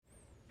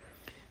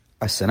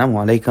Assalamu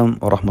alaikum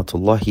wa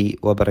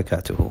rahmatullahi wa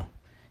barakatuhu.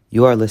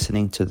 You are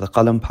listening to the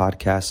Qalam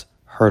Podcast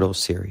Hurdles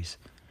series,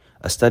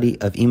 a study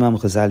of Imam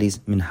Ghazali's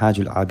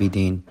Minhaj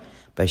al-Abidin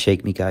by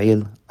Sheikh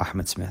Mikail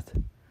Ahmed Smith.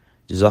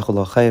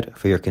 Jazakallah khair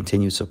for your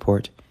continued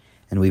support,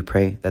 and we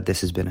pray that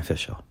this is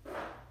beneficial.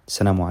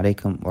 Assalamu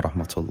alaikum wa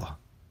rahmatullah.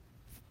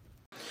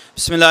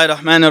 Bismillahir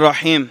Rahmanir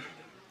Rahim.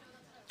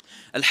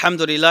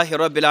 Alhamdulillahi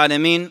Rabbil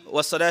Alameen.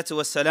 Wa salatu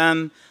wa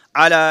salam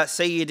ala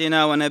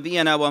Sayyidina wa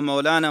Nabiyyina wa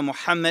Maulana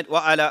Muhammad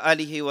wa ala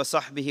alihi wa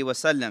sahbihi wa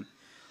sallam.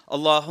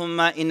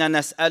 Allahumma inna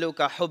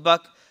nas'aluka hubbak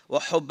wa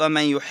hubba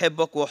man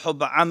yuhibbuk wa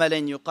hubba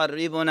amalan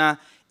yuqarribuna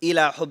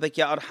ila hubbik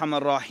ya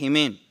arhamar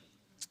rahimin.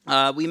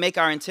 We make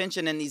our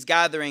intention in these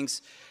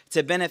gatherings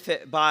to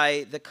benefit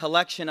by the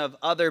collection of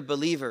other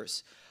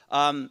believers.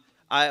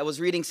 I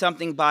was reading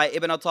something by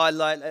Ibn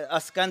Ata'illah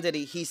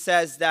al-Askandari. He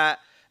says that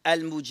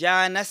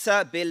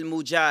al-mujanasa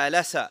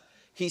bil-mujalasa.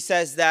 He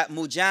says that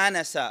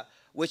mujanasa,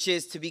 which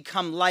is to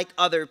become like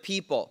other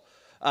people.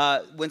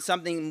 When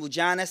something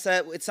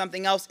mujanasa, it's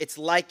something else, it's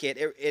like it.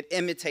 It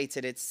imitates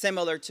it. It's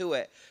similar to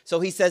it. So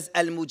he says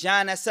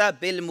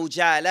al-mujanasa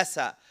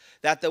bil-mujalasa.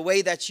 That the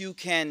way that you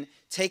can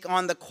take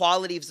on the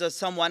qualities of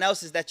someone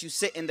else is that you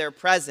sit in their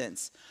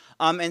presence.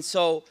 And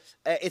so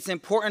it's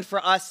important for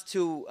us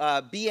to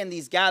be in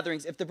these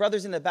gatherings. If the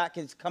brothers in the back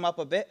can come up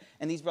a bit,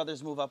 and these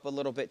brothers move up a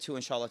little bit too,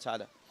 inshallah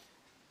ta'ala.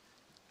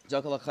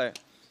 Jazakallah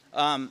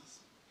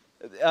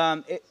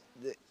khair.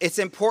 It's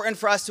important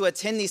for us to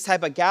attend these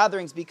type of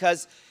gatherings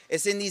because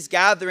it's in these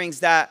gatherings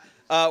that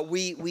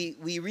we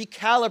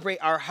recalibrate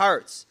our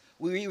hearts.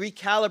 We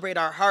recalibrate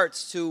our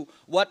hearts to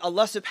what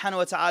Allah subhanahu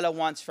wa ta'ala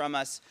wants from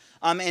us.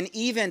 And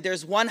even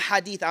there's one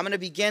hadith. I'm going to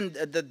begin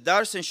the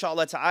dars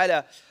inshallah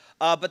ta'ala.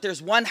 But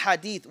there's one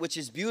hadith which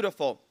is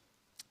beautiful.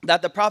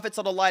 That the Prophet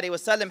sallallahu alaihi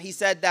wasallam, he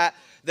said that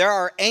there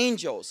are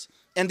angels.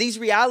 And these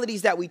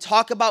realities that we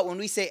talk about when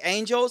we say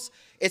angels,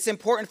 it's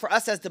important for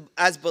us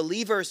as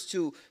believers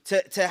to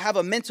have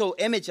a mental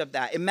image of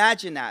that.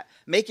 Imagine that.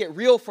 Make it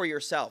real for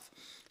yourself.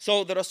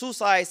 So the Rasul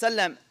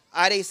sallallahu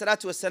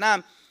alaihi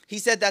wasallam, he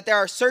said that there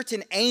are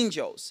certain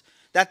angels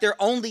that their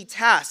only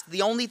task,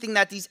 the only thing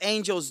that these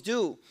angels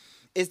do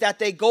is that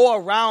they go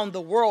around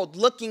the world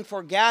looking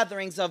for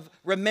gatherings of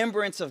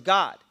remembrance of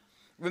God.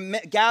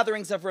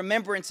 Gatherings of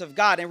remembrance of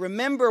God. And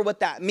remember what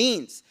that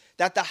means.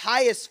 That the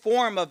highest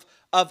form of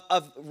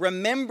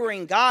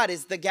remembering God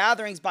is the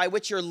gatherings by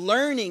which you're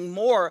learning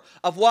more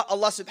of what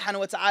Allah subhanahu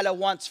wa ta'ala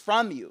wants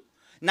from you.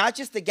 Not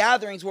just the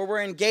gatherings where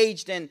we're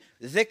engaged in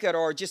dhikr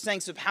or just saying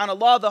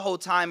subhanallah the whole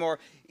time or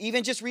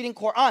even just reading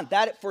Quran.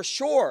 That for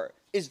sure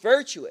is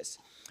virtuous.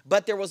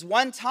 But there was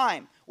one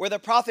time where the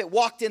Prophet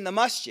walked in the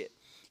masjid.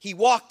 He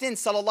walked in,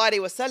 sallallahu alaihi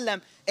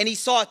wasallam, and he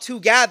saw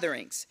two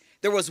gatherings.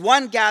 There was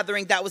one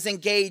gathering that was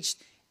engaged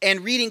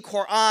in reading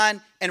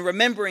Quran and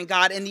remembering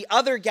God, and the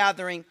other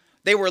gathering,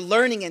 they were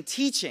learning and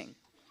teaching.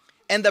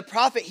 And the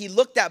Prophet, he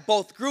looked at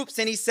both groups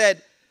and he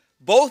said,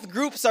 both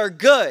groups are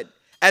good,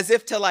 as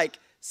if to like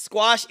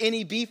squash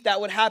any beef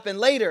that would happen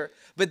later.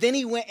 But then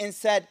he went and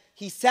said,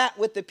 he sat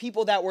with the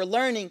people that were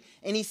learning,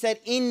 and he said,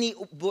 Inni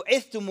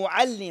bu'ithtu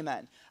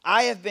mu'alliman.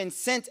 I have been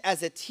sent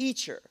as a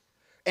teacher.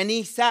 And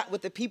he sat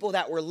with the people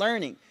that were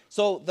learning.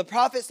 So the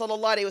Prophet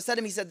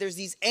ﷺ, he said there's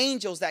these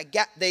angels that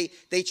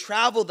they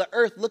travel the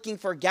earth looking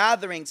for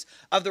gatherings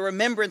of the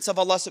remembrance of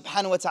Allah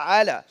subhanahu wa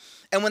ta'ala.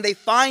 And when they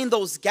find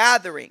those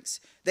gatherings,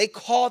 they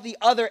call the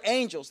other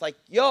angels like,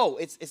 yo,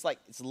 it's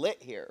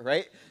lit here,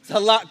 right? It's a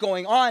lot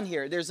going on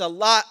here. There's a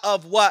lot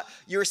of what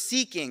you're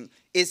seeking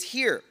is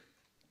here.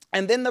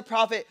 And then the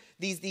Prophet,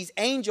 these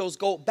angels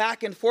go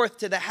back and forth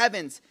to the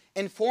heavens,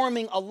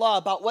 informing Allah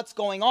about what's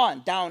going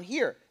on down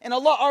here. And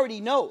Allah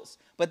already knows,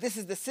 but this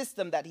is the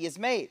system that He has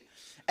made.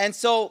 And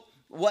so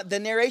what the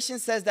narration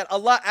says that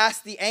Allah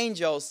asked the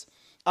angels,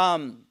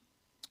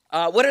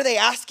 what are they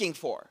asking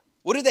for?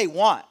 What do they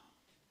want?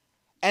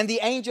 And the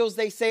angels,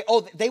 they say,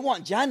 oh, they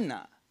want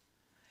Jannah.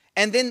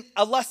 And then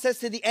Allah says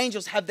to the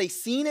angels, have they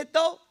seen it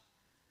though?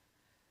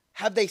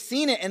 Have they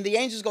seen it? And the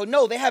angels go,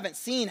 no, they haven't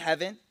seen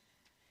heaven.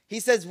 He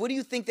says, what do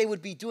you think they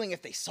would be doing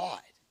if they saw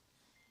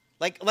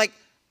it? Like,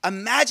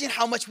 imagine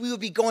how much we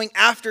would be going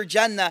after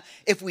Jannah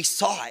if we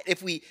saw it,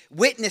 if we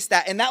witnessed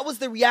that. And that was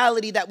the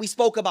reality that we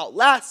spoke about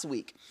last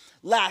week.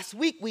 Last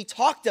week, we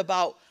talked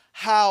about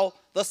how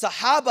the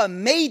Sahaba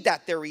made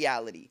that their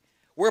reality,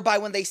 whereby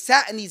when they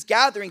sat in these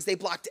gatherings, they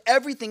blocked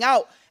everything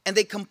out and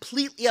they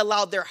completely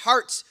allowed their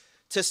hearts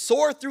to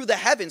soar through the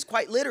heavens,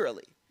 quite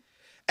literally.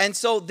 And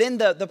so then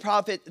the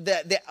Prophet,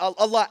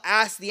 Allah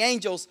asked the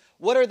angels,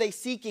 what are they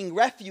seeking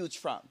refuge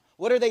from?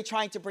 What are they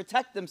trying to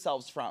protect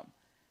themselves from?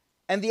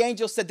 And the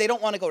angels said they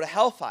don't want to go to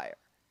hellfire.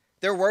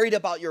 They're worried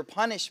about your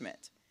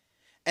punishment.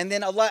 And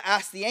then Allah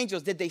asked the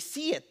angels, did they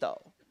see it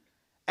though?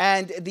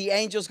 And the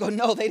angels go,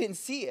 no, they didn't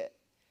see it.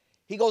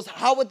 He goes,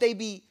 how would they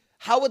be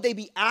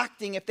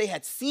acting if they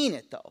had seen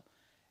it though?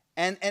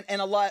 And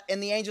Allah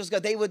and the angels go,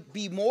 they would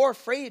be more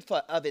afraid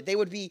of it. They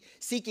would be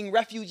seeking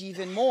refuge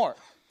even more.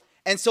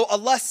 And so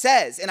Allah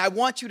says, and I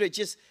want you to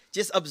just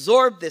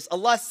absorb this.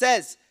 Allah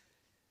says,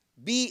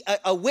 be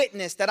a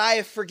witness that I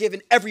have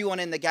forgiven everyone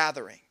in the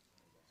gathering.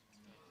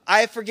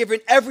 I have forgiven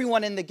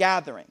everyone in the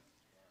gathering.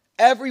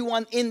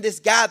 Everyone in this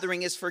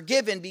gathering is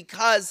forgiven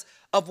because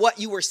of what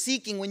you were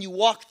seeking when you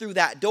walked through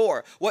that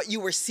door, what you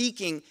were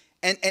seeking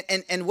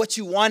and what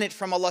you wanted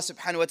from Allah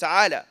subhanahu wa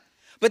ta'ala.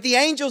 But the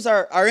angels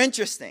are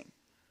interesting.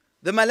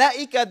 The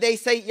malaika, they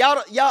say,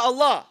 Ya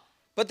Allah,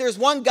 but there's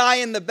one guy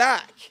in the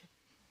back.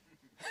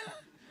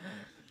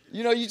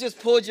 You just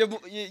pulled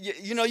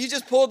you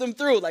just pulled them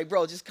through. Like,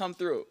 bro, just come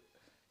through.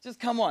 Just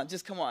come on.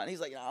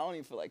 He's like, I don't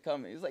even feel like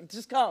coming. He's like,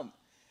 just come.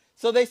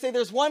 So they say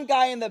there's one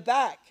guy in the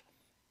back.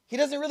 He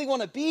doesn't really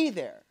want to be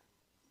there.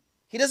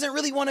 He doesn't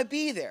really want to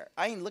be there.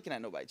 I ain't looking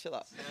at nobody. Chill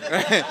out.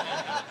 Right?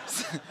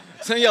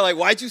 So you're like,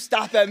 why'd you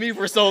stop at me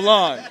for so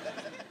long?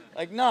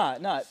 Like,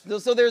 nah.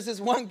 So there's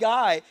this one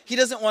guy. He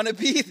doesn't want to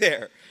be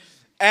there.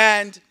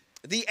 And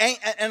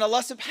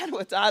Allah subhanahu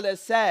wa ta'ala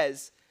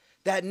says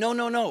that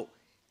no.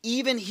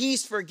 Even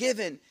he's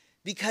forgiven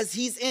because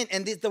he's in.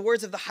 And the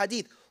words of the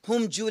hadith,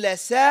 hum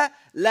julasa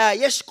la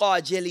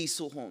yashqa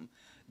jalisuhum.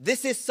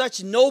 This is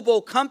such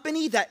noble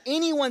company that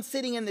anyone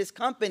sitting in this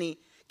company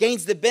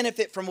gains the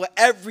benefit from what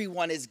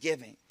everyone is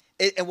giving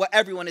and what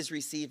everyone is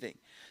receiving.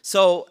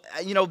 So,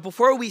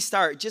 before we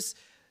start, just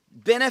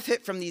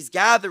benefit from these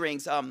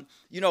gatherings. I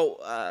think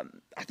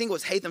it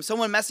was Haytham.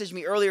 Someone messaged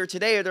me earlier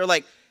today. They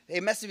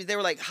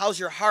were like, how's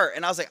your heart?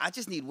 And I was like, I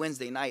just need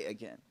Wednesday night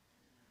again.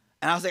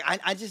 And I was like,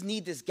 I just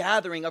need this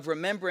gathering of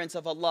remembrance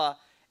of Allah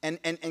and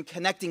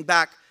connecting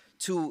back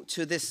to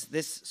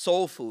this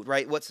soul food,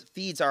 right? What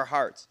feeds our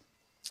hearts.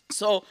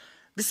 So,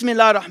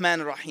 Bismillah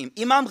ar-Rahman ar-Rahim.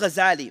 Imam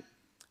Ghazali,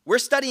 we're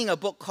studying a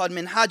book called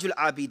Minhajul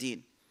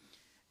Abidin.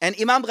 And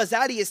Imam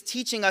Ghazali is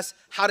teaching us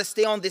how to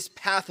stay on this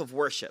path of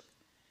worship.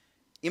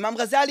 Imam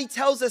Ghazali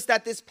tells us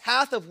that this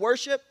path of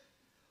worship,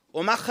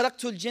 وَمَا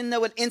خَلَقْتُ الْجِنَّ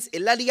وَالْإِنسِ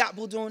إِلَّا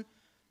لِيَعْبُدُونَ,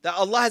 that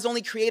Allah has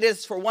only created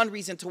us for one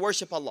reason, to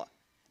worship Allah.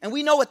 And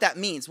we know what that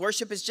means.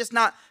 Worship is just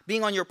not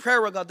being on your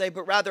prayer rug all day,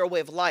 but rather a way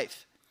of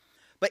life.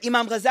 But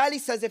Imam Ghazali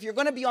says if you're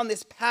going to be on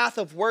this path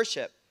of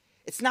worship,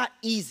 it's not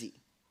easy.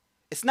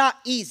 It's not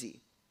easy.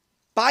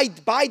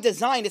 By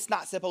design, it's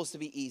not supposed to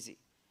be easy.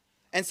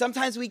 And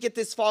sometimes we get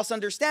this false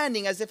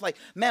understanding as if like,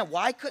 man,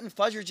 why couldn't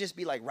Fajr just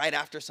be like right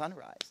after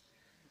sunrise?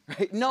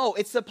 Right? No,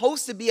 it's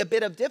supposed to be a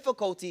bit of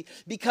difficulty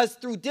because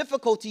through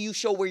difficulty you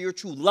show where your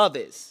true love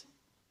is.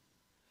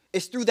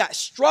 It's through that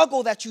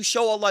struggle that you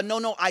show Allah,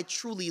 no, I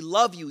truly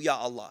love you, Ya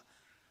Allah.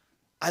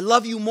 I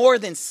love you more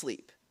than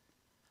sleep.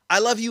 I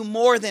love you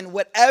more than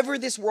whatever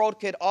this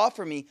world could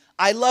offer me.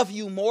 I love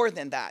you more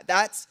than that.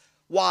 That's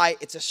why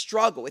it's a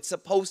struggle. It's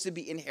supposed to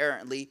be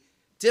inherently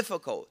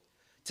difficult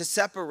to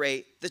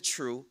separate the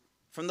true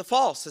from the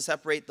false, to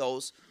separate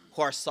those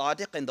who are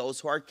sadiq and those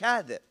who are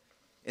kadhib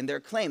in their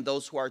claim,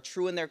 those who are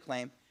true in their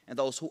claim and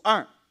those who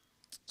aren't.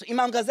 So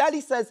Imam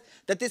Ghazali says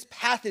that this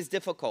path is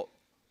difficult.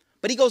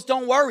 But he goes,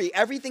 don't worry,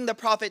 everything the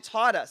Prophet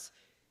taught us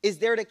is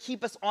there to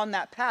keep us on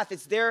that path.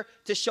 It's there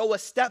to show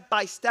us step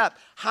by step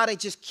how to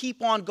just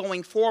keep on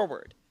going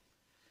forward.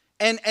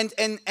 And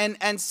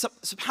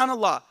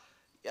subhanAllah,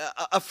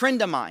 a friend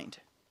of mine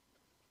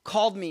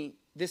called me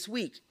this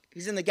week.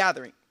 He's in the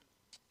gathering.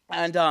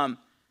 And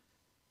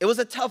it was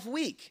a tough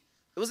week.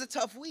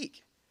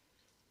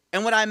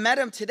 And when I met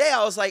him today,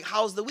 I was like,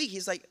 how's the week?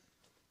 He's like,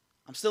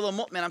 I'm still a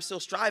mu'min, I'm still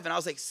striving. I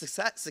was like,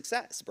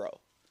 success, bro.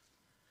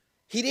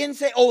 He didn't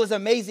say, oh, it was an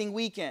amazing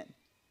weekend.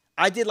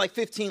 I did like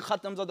 15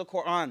 khatams of the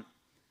Quran.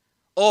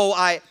 Oh,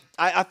 I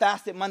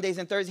fasted Mondays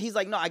and Thursdays. He's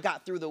like, no, I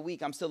got through the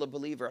week. I'm still a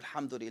believer,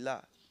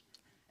 alhamdulillah.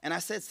 And I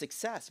said,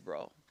 success,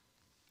 bro.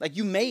 Like,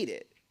 you made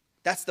it.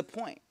 That's the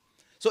point.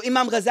 So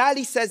Imam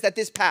Ghazali says that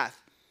this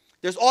path,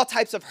 there's all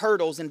types of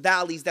hurdles and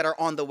valleys that are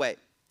on the way.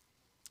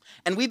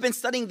 And we've been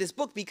studying this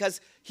book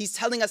because he's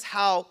telling us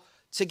how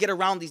to get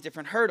around these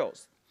different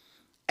hurdles.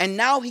 And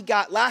now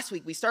last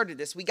week we started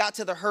this, we got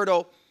to the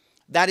hurdle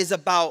that is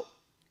about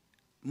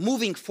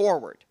moving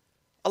forward.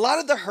 A lot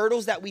of the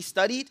hurdles that we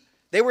studied,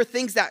 they were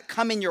things that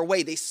come in your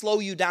way. They slow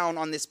you down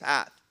on this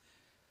path.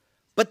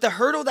 But the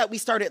hurdle that we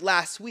started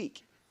last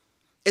week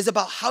is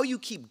about how you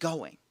keep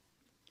going,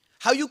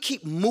 how you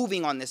keep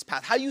moving on this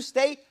path, how you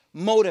stay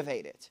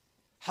motivated,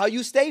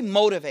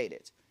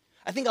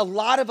 I think a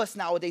lot of us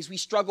nowadays, we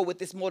struggle with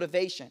this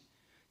motivation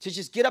to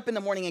just get up in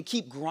the morning and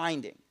keep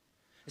grinding.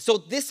 So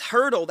this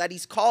hurdle that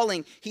he's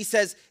calling, he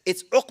says,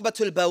 it's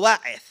uqbatul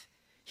bawa'ith.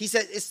 He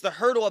says it's the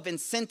hurdle of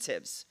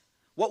incentives.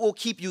 What will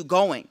keep you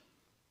going?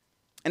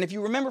 And if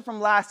you remember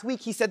from last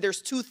week, he said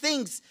there's two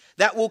things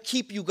that will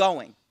keep you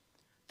going.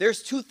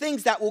 There's two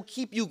things that will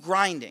keep you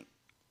grinding.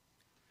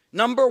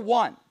 Number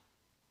one,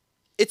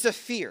 it's a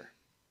fear.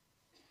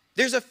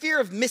 There's a fear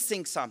of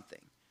missing something.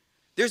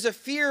 There's a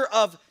fear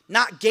of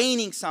not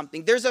gaining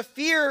something. There's a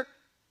fear of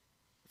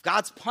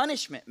God's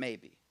punishment,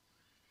 maybe.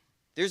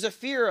 There's a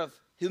fear of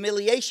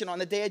humiliation on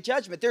the day of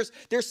judgment.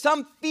 There's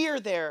some fear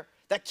there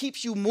that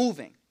keeps you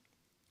moving.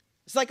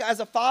 It's like as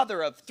a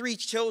father of 3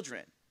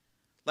 children.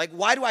 Like,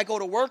 why do I go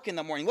to work in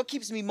the morning? What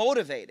keeps me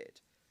motivated?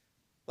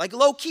 Like,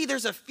 low-key,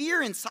 there's a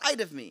fear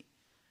inside of me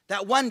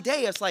that one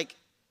day it's like,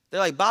 They're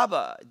like,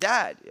 Baba,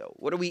 Dad,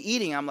 what are we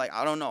eating? I'm like,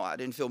 I don't know. I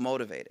didn't feel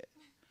motivated.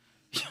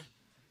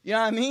 You know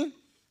what I mean?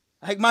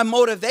 Like my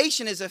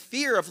motivation is a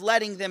fear of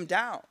letting them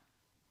down.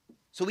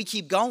 So we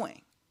keep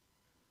going.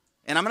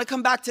 And I'm going to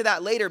come back to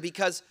that later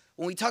because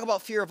when we talk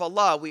about fear of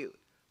Allah, we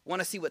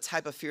want to see what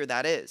type of fear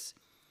that is.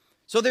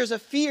 So there's a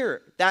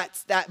fear that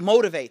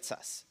motivates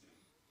us.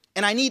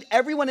 And I need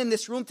everyone in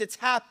this room to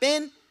tap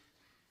in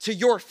to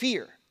your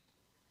fear.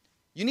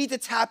 You need to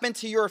tap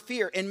into your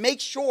fear and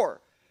make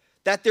sure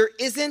that there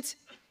isn't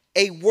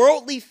a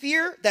worldly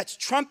fear that's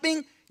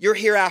trumping your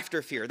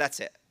hereafter fear. That's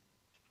it.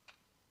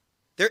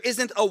 There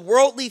isn't a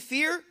worldly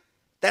fear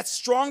that's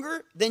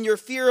stronger than your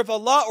fear of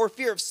Allah or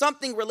fear of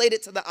something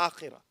related to the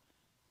akhirah.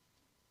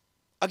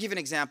 I'll give you an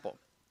example.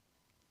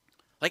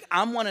 Like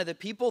I'm one of the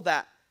people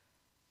that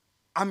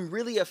I'm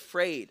really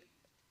afraid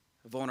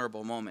of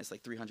vulnerable moments,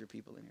 like 300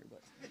 people in here.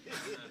 But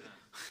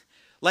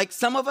like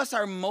some of us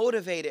are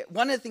motivated.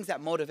 One of the things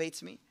that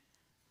motivates me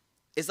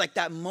is like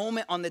that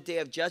moment on the day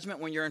of judgment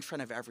when you're in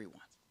front of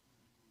everyone.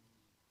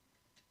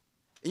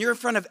 And you're in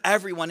front of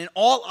everyone and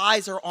all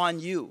eyes are on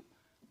you.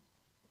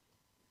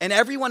 And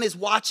everyone is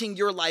watching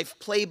your life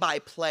play by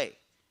play.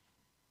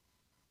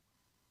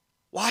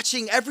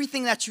 Watching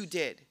everything that you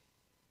did.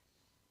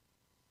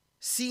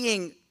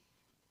 Seeing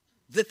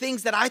the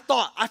things that I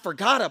thought I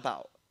forgot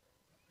about.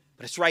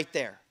 But it's right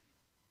there.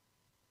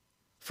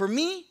 For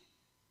me,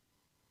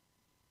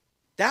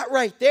 that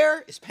right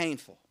there is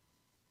painful.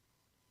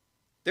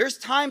 There's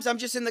times I'm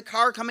just in the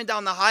car coming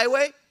down the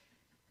highway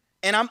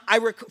and I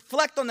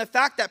reflect on the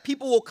fact that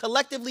people will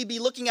collectively be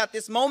looking at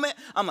this moment.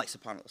 I'm like,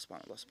 subhanallah,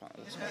 subhanallah,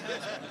 subhanallah,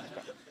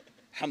 subhanallah.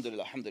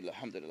 Alhamdulillah, alhamdulillah,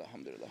 alhamdulillah,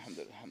 alhamdulillah,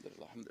 alhamdulillah,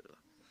 alhamdulillah, alhamdulillah.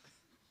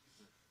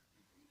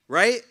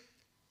 Right?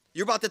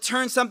 You're about to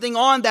turn something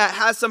on that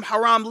has some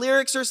haram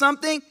lyrics or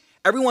something.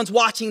 Everyone's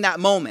watching that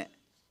moment.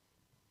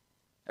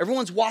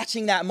 Everyone's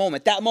watching that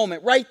moment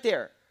right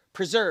there,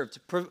 preserved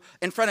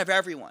in front of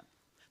everyone.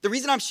 The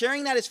reason I'm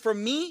sharing that is for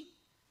me,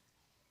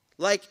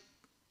 like,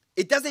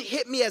 it doesn't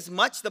hit me as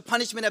much, the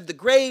punishment of the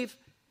grave,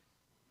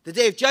 the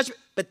day of judgment,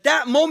 but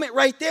that moment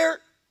right there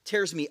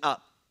tears me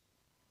up.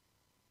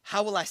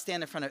 How will I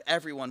stand in front of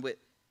everyone with,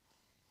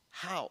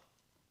 how?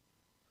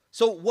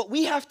 So what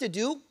we have to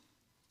do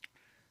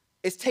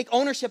is take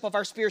ownership of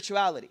our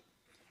spirituality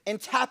and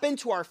tap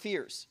into our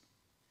fears.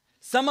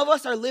 Some of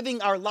us are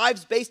living our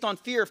lives based on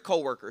fear of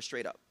coworkers,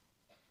 straight up.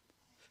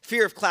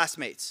 Fear of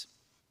classmates.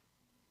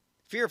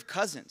 Fear of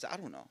cousins, I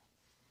don't know.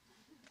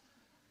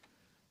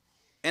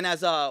 And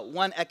as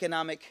one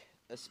economic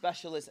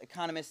specialist,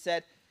 economist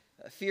said,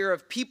 fear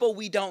of people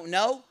we don't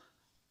know.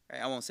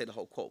 Right, I won't say the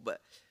whole quote, but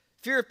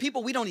fear of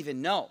people we don't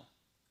even know,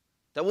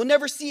 that we'll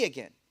never see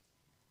again.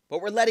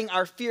 But we're letting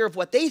our fear of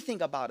what they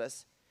think about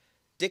us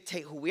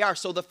dictate who we are.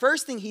 So the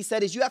first thing he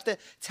said is you have to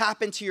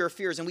tap into your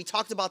fears. And we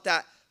talked about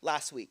that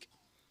last week.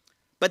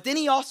 But then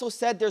he also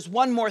said there's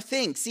one more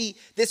thing. See,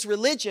 this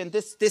religion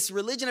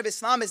of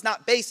Islam is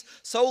not based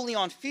solely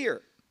on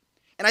fear.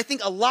 And I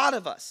think a lot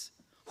of us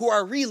who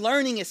are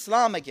relearning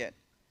Islam again,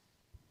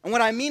 and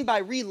what I mean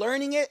by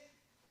relearning it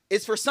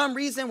is for some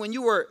reason when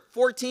you were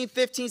 14,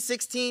 15,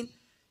 16,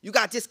 you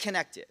got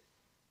disconnected.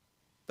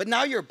 But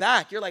now you're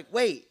back. You're like,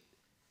 wait,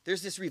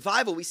 there's this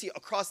revival we see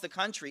across the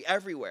country,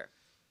 everywhere.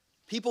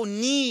 People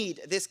need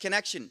this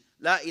connection.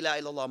 La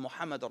ilaha illallah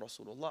Muhammad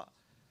Rasulullah.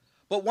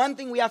 But one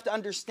thing we have to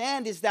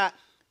understand is that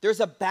there's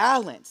a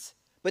balance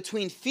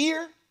between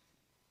fear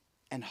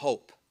and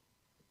hope.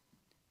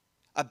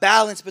 A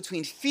balance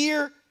between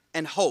fear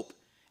and hope.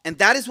 And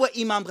that is what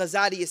Imam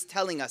Ghazali is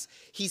telling us.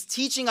 He's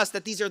teaching us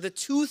that these are the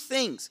two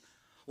things.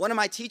 One of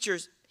my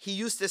teachers, he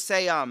used to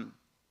say,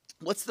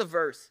 what's the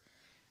verse?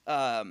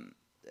 إِنَّ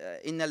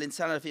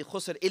الْإِنسَانَ لَفِي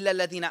خُسْرٍ إِلَّا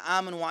الَّذِينَ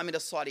آمَنُوا وَعَمِلُوا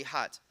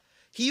الصَّالِحَاتِ.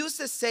 He used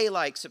to say,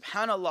 like,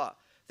 subhanallah,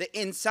 the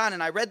insan,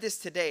 and I read this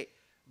today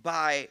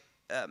by,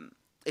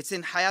 it's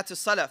in Hayatul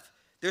Salaf.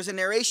 There's a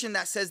narration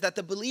that says that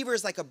the believer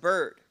is like a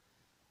bird.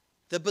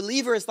 The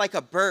believer is like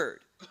a bird.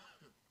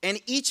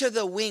 And each of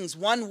the wings,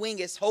 one wing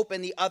is hope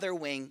and the other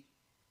wing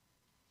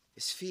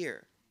is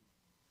fear.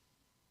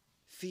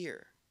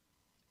 Fear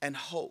and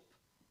hope.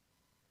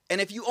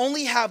 And if you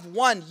only have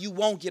one, you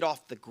won't get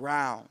off the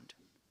ground.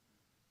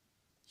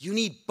 You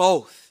need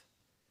both.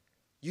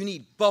 You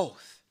need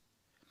both.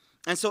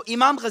 And so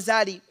Imam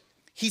Ghazali,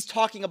 he's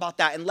talking about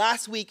that. And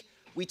last week,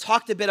 we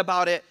talked a bit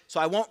about it, so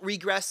I won't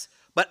regress.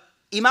 But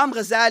Imam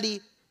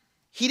Ghazali,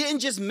 he didn't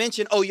just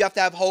mention, oh, you have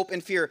to have hope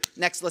and fear.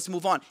 Next, let's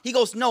move on. He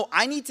goes, no,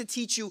 I need to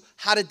teach you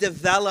how to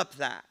develop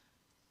that.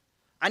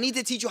 I need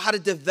to teach you how to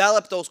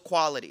develop those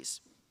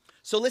qualities.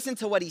 So listen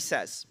to what he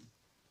says.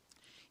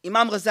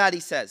 Imam Ghazali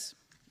says,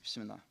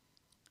 Bismillah.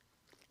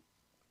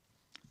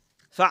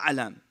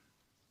 فَعْلَمْ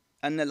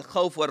أَنَّ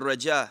الْخَوْفَ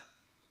وَالرَّجَاء.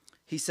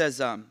 He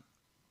says,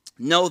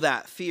 know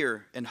that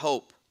fear and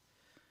hope,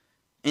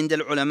 عند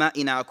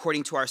العلماء,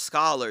 according to our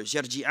scholars,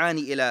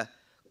 يرجعان إلى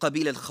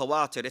قبيل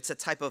الخواطر. It's a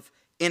type of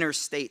inner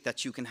state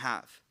that you can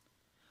have.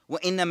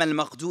 وإنما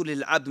المقدور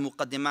للعبد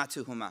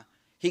مقدماتهما.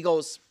 He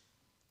goes,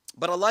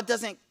 but Allah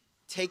doesn't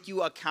take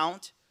you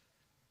account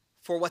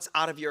for what's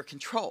out of your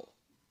control.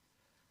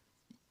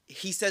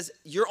 he says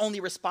you're only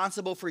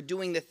responsible for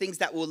doing the things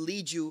that will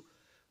lead you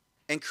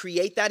and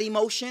create that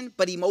emotion,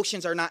 but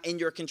emotions are not in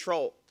your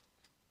control.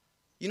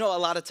 You know, a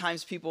lot of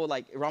times people,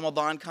 like,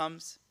 Ramadan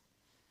comes,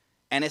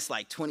 and it's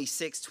like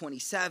 26,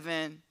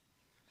 27.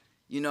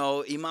 You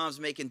know, Imam's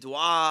making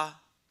dua.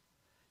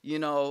 You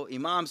know,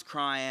 Imam's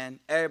crying.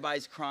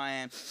 Everybody's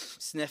crying,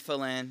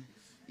 sniffling.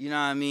 You know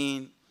what I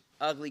mean?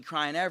 Ugly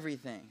crying,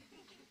 everything.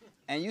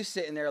 And you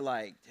sitting there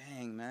like,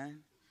 dang, man.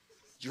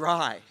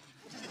 Dry.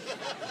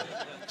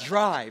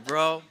 Dry,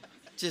 bro.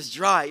 Just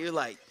dry. You're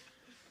like,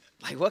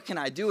 what can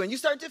I do? And you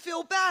start to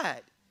feel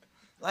bad.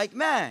 Like,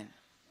 man.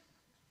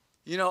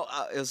 You know,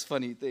 it was a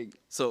funny thing.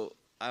 So,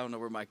 I don't know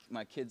where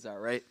my kids are,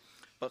 right?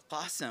 But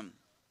Qasim,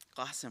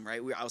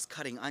 right? I was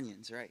cutting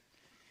onions, right?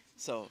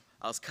 So,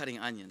 I was cutting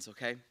onions,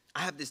 okay? I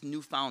have this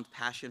newfound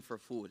passion for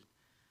food.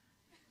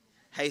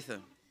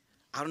 Haytham,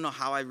 I don't know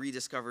how I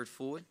rediscovered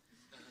food,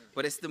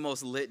 but it's the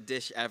most lit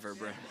dish ever,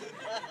 bro.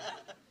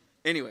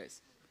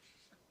 Anyways,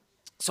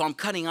 so I'm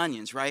cutting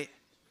onions, right?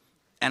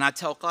 And I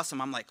tell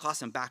Qasim, I'm like,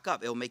 Qasim, back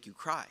up. It'll make you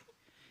cry.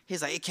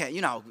 He's like, it can't,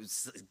 you know how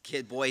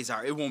kid boys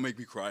are. It won't make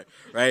me cry,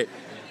 right?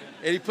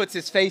 And he puts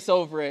his face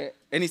over it,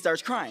 and he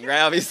starts crying,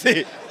 right,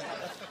 obviously.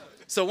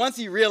 So once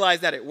he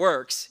realized that it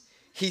works,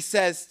 he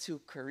says to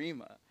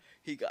Karima,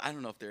 I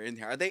don't know if they're in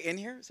here. Are they in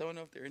here? Someone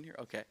know if they're in here?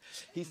 Okay.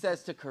 He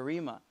says to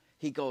Karima,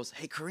 he goes,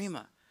 hey,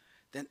 Karima,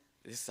 then,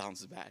 this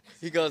sounds bad.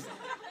 He goes,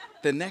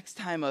 the next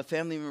time a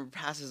family member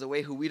passes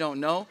away who we don't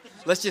know,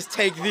 let's just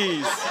take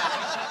these.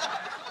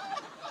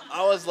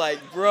 I was like,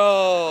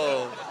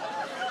 bro,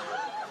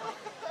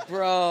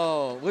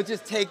 we'll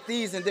just take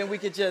these and then we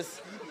could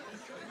just,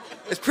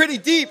 it's pretty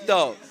deep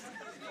though.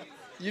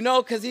 You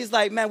know, because he's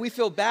like, man, we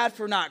feel bad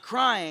for not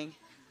crying.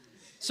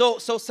 So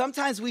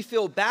sometimes we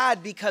feel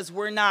bad because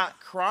we're not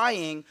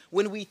crying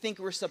when we think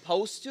we're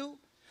supposed to.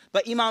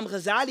 But Imam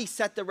Ghazali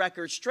set the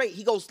record straight.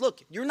 He goes,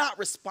 look, you're not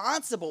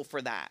responsible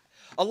for that.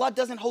 Allah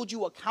doesn't hold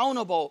you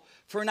accountable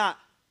for not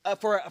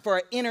for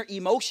an inner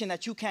emotion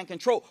that you can't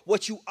control.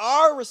 What you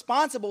are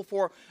responsible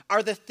for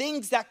are the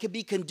things that could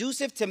be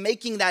conducive to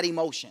making that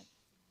emotion.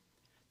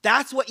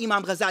 That's what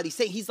Imam Ghazali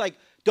said. He's like,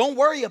 don't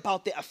worry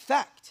about the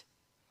effect.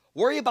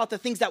 Worry about the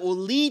things that will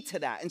lead to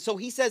that. And so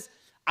he says,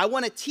 I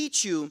want to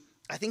teach you,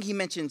 I think he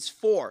mentions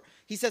 4.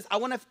 He says, I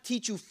want to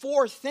teach you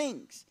 4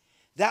 things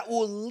that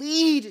will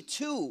lead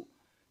to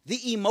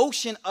the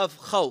emotion of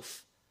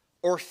khawf,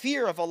 or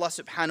fear of Allah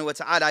subhanahu wa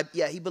ta'ala.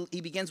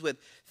 He begins with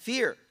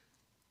fear.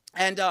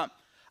 And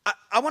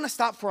I want to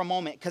stop for a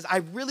moment because I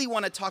really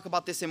want to talk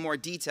about this in more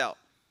detail.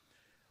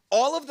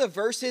 All of the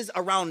verses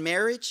around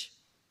marriage,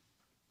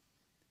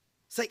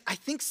 it's like I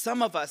think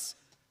some of us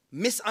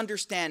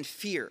misunderstand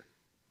fear.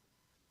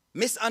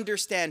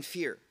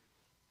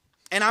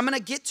 And I'm going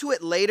to get to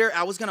it later.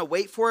 I was going to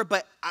wait for it,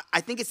 but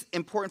I think it's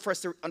important for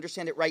us to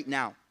understand it right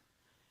now.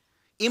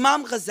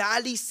 Imam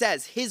Ghazali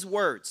says, his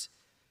words,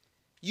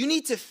 you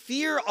need to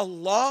fear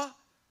Allah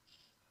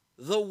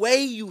the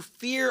way you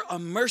fear a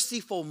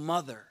merciful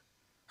mother,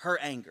 her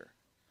anger.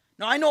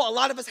 Now, I know a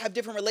lot of us have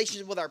different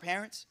relationships with our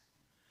parents,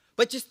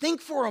 but just think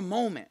for a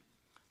moment,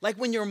 like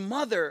when your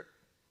mother,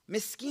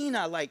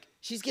 miskina, like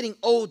she's getting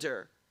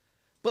older,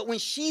 but when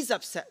she's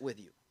upset with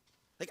you.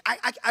 Like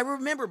I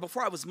remember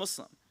before I was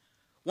Muslim,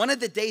 one of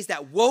the days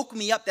that woke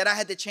me up that I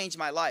had to change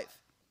my life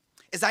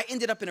is I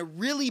ended up in a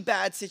really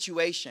bad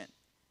situation.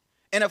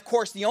 And of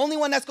course, the only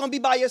one that's going to be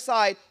by your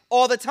side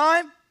all the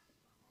time,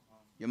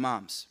 your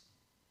mom's.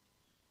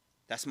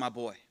 That's my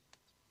boy.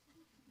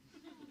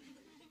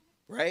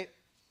 Right?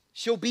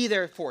 She'll be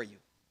there for you.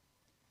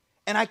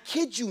 And I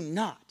kid you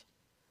not,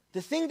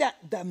 the thing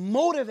that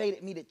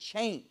motivated me to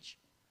change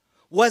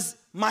was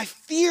my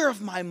fear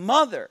of my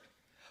mother.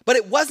 But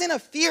it wasn't a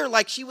fear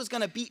like she was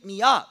going to beat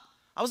me up.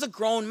 I was a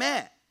grown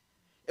man.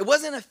 It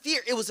wasn't a fear.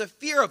 It was a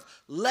fear of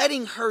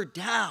letting her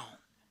down.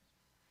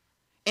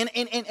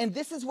 And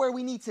this is where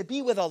we need to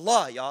be with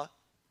Allah, y'all.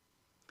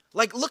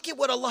 Like, look at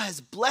what Allah has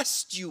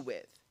blessed you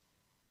with.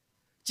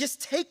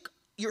 Just take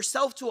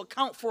yourself to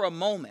account for a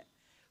moment.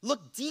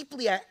 Look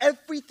deeply at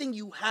everything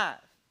you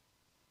have.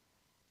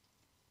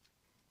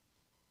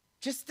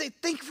 Just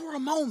think for a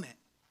moment.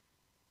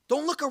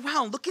 Don't look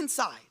around. Look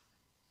inside.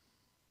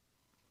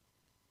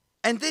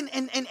 And then,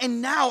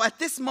 and now, at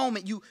this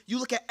moment, you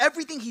look at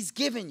everything He's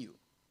given you.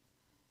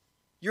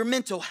 Your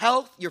mental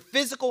health, your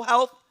physical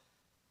health,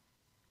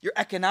 your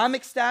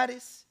economic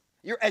status,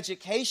 your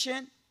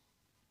education,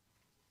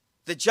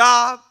 the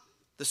job,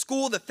 the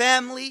school, the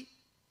family.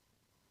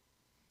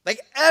 Like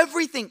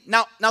everything.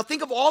 Now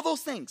think of all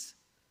those things.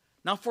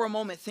 Now for a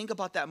moment, think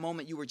about that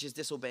moment you were just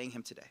disobeying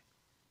Him today.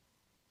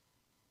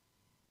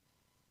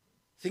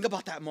 Think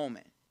about that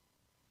moment.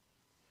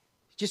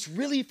 Just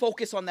really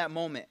focus on that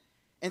moment.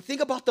 And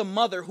think about the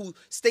mother who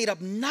stayed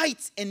up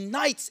nights and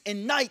nights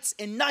and nights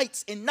and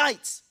nights and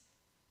nights.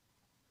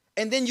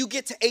 And then you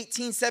get to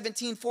 18,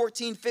 17,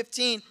 14,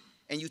 15,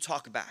 and you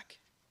talk back.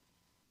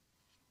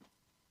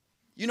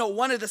 You know,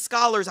 one of the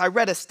scholars, I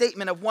read a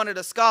statement of one of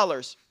the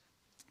scholars,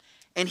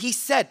 and he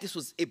said,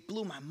 it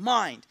blew my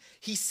mind.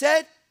 He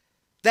said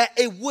that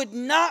it would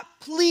not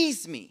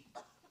please me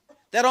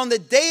that on the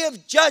day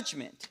of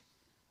judgment,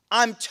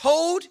 I'm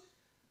told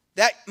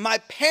that my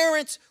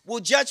parents will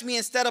judge me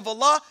instead of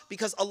Allah,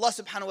 because Allah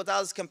subhanahu wa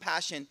ta'ala's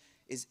compassion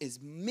is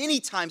many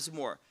times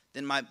more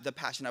than the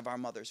passion of our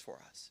mothers for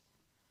us.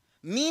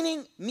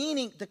 Meaning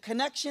the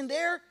connection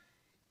there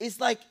is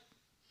like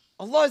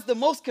Allah is the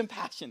most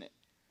compassionate,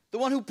 the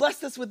one who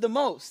blessed us with the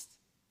most.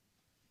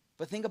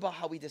 But think about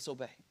how we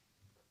disobey.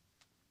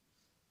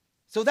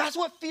 So that's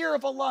what fear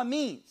of Allah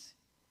means.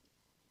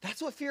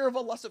 That's what fear of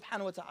Allah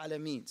subhanahu wa ta'ala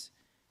means.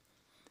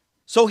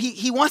 So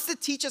he wants to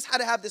teach us how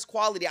to have this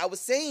quality. I was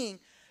saying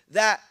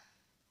that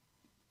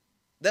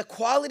the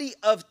quality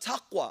of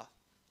taqwa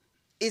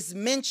is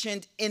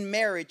mentioned in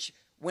marriage.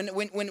 When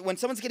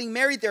someone's getting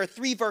married, there are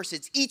 3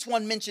 verses. Each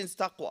one mentions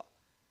taqwa.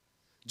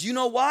 Do you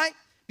know why?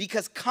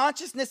 Because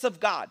consciousness of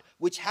God,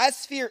 which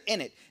has fear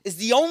in it, is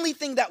the only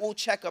thing that will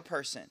check a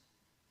person.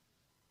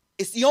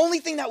 It's the only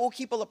thing that will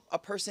keep a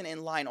person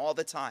in line all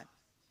the time.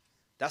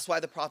 That's why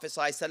the Prophet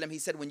ﷺ, he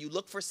said, when you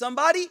look for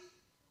somebody,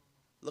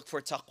 look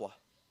for taqwa.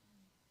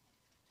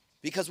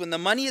 Because when the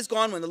money is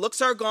gone, when the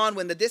looks are gone,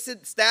 when the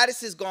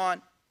status is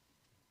gone,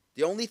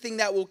 the only thing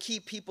that will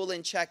keep people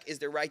in check is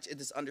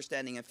this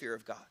understanding and fear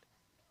of God.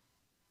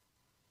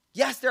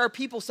 Yes, there are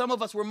people, some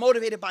of us were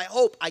motivated by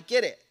hope. I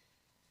get it.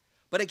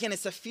 But again,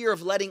 it's a fear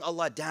of letting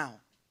Allah down.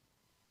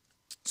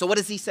 So what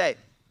does he say?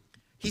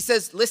 He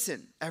says,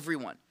 listen,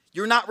 everyone,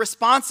 you're not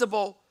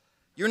responsible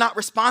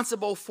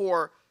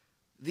for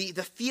the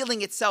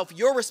feeling itself.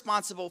 You're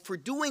responsible for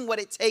doing what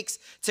it takes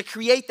to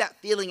create that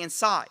feeling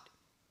inside.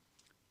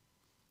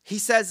 He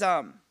says,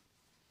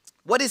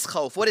 what is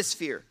khawf? What is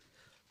fear?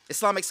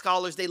 Islamic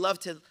scholars, they love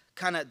to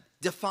kind of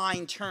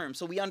define terms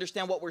so we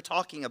understand what we're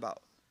talking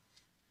about.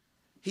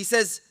 He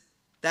says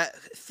that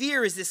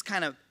fear is this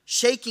kind of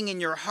shaking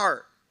in your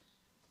heart,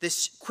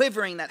 this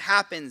quivering that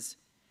happens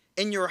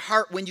in your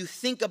heart when you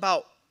think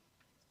about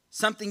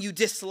something you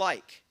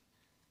dislike,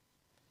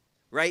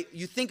 right?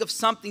 You think of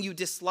something you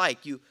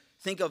dislike. You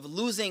think of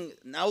losing,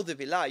 na'udhu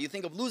billah, you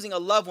think of losing a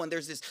loved one.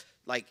 There's this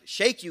like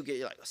shake you get,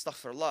 you're like,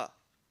 astaghfirullah.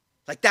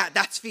 Like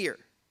that's fear.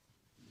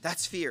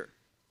 That's fear.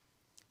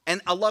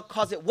 And Allah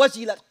calls it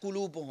wajilat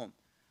qulubuhum.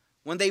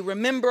 When they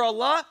remember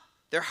Allah,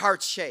 their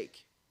hearts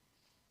shake.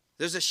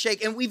 There's a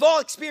shake, and we've all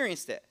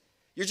experienced it.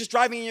 You're just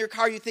driving in your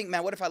car, you think,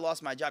 man, what if I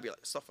lost my job? You're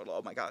like, astaghfirullah,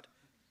 oh my God.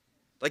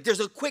 Like there's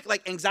a quick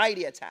like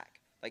anxiety attack,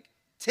 like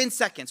 10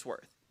 seconds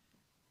worth.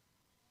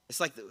 It's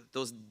like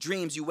those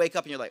dreams you wake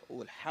up and you're like,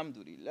 oh,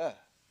 alhamdulillah,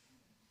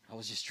 I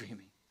was just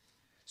dreaming.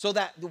 So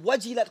that the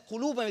wajilat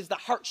qulubum is the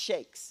heart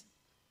shakes.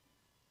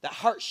 The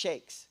heart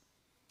shakes.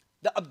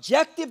 The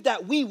objective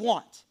that we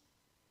want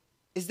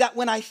is that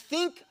when I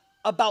think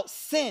about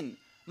sin,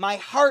 my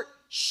heart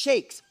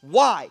shakes.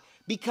 Why?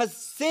 Because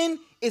sin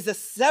is a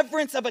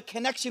severance of a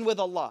connection with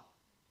Allah.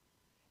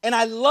 And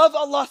I love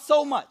Allah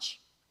so much.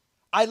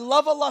 I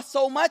love Allah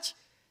so much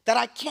that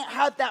I can't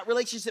have that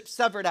relationship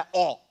severed at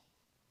all.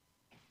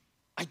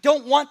 I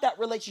don't want that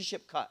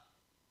relationship cut.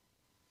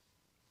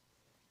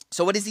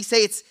 So what does he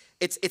say?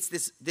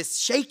 It's this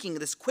shaking,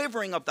 this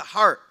quivering of the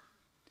heart.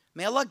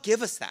 May Allah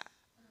give us that.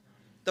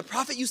 The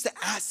Prophet used to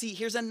ask, see,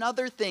 here's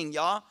another thing,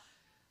 y'all.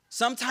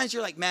 Sometimes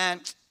you're like, man,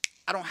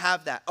 I don't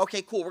have that.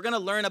 Okay, cool. We're going to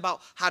learn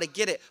about how to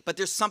get it. But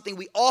there's something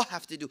we all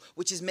have to do,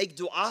 which is make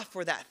dua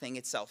for that thing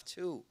itself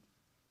too.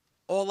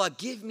 Oh Allah,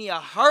 give me a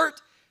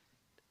heart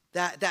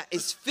that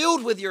is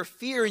filled with your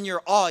fear and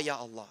your awe, ya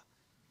Allah.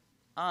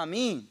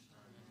 Ameen.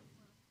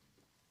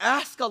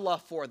 Ask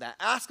Allah for that.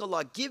 Ask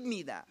Allah, give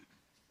me that.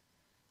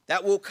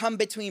 That will come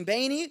between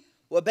baini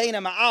wa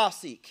baina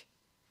ma'asik.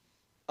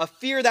 A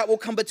fear that will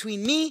come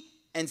between me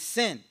and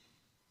sin.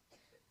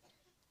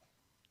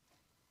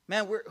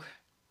 Man, all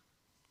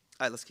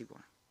right, let's keep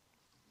going.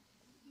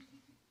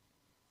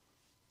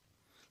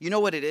 You know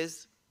what it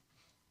is?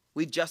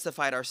 We've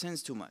justified our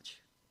sins too much.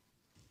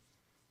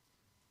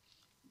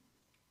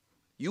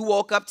 You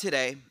woke up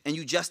today and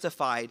you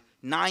justified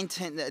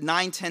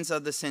 9/10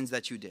 of the sins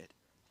that you did.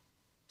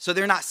 So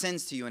they're not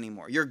sins to you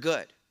anymore. You're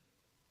good.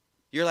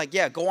 You're like,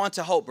 yeah, go on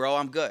to hope, bro.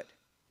 I'm good.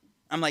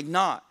 I'm like,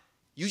 nah.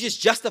 You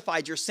just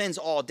justified your sins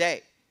all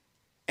day.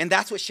 And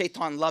that's what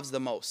shaitan loves the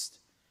most.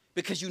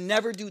 Because you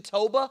never do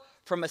tawbah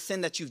from a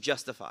sin that you've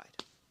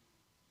justified.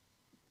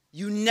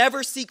 You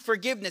never seek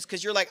forgiveness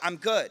because you're like, I'm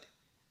good.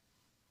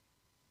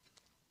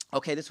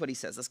 Okay, this is what he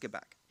says. Let's get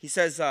back. He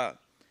says the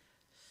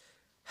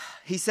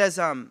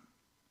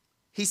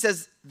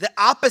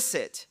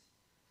opposite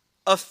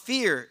of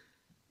fear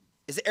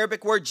is the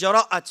Arabic word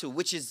jara'atu,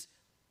 which is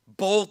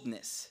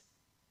boldness,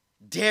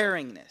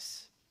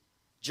 daringness.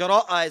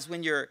 Jara'a is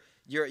when you're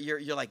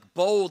like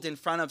bold in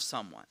front of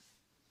someone.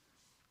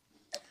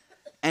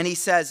 And he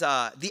says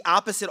the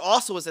opposite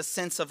also is a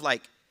sense of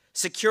like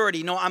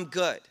security. No, I'm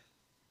good.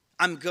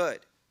 I'm good.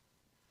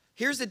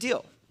 Here's the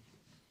deal.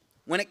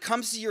 When it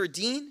comes to your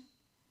deen,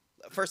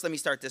 first let me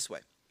start this way.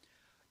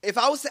 If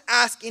I was to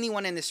ask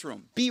anyone in this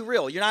room, be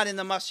real, you're not in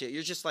the masjid,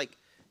 you're just like,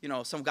 you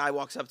know, some guy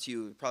walks up to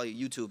you, probably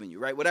YouTubing you,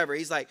 right? Whatever.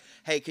 He's like,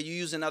 hey, could you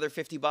use another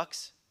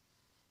 $50?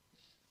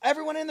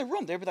 Everyone in the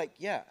room, they'd be like,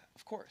 yeah,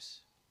 of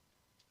course.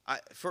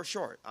 For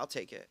sure, I'll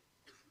take it.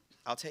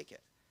 I'll take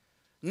it.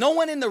 No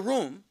one in the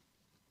room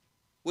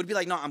would be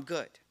like, no, I'm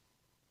good.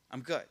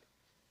 I'm good.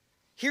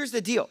 Here's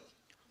the deal.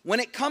 When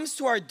it comes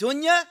to our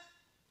dunya,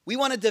 we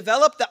want to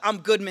develop the I'm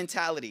good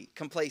mentality,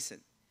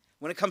 complacent.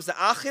 When it comes to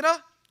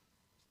akhirah,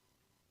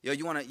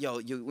 you want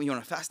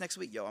to fast next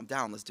week? Yo, I'm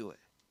down. Let's do it.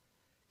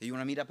 You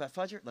want to meet up at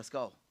Fajr? Let's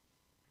go.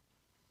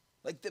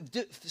 Like,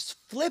 just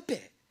flip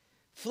it.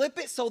 Flip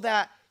it so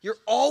that you're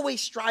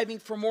always striving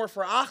for more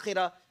for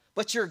akhirah,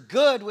 but you're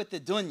good with the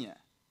dunya.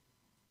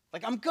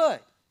 Like, I'm good.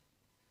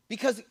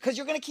 Because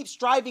you're going to keep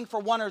striving for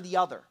one or the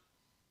other.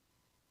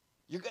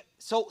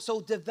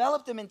 So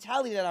develop the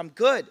mentality that I'm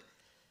good.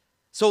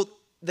 So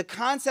the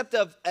concept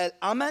of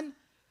aman,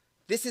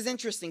 this is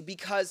interesting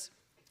because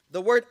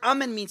the word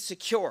aman means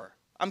secure.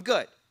 I'm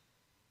good.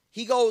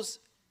 He goes,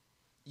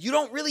 you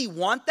don't really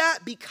want that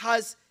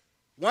because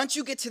once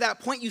you get to that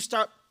point, you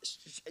stop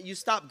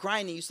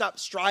grinding, you stop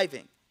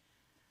striving.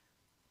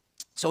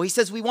 So he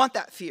says we want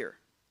that fear.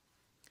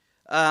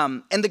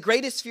 And the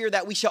greatest fear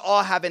that we should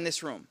all have in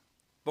this room,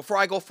 before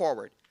I go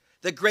forward,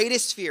 the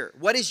greatest fear.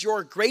 What is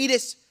your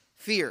greatest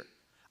fear?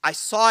 I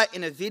saw it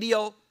in a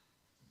video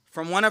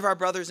from one of our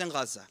brothers in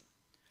Gaza.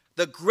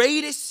 The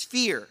greatest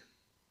fear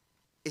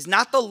is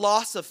not the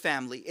loss of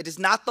family. It is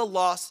not the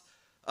loss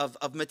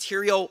of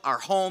material, our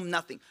home,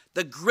 nothing.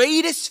 The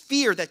greatest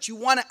fear that you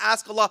want to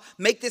ask Allah,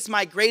 make this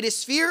my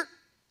greatest fear,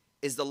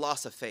 is the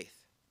loss of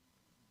faith.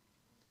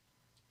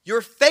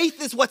 Your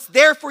faith is what's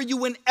there for you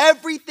when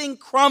everything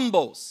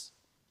crumbles.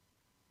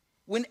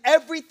 When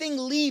everything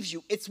leaves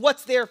you, it's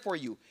what's there for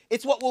you.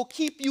 It's what will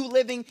keep you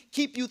living,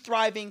 keep you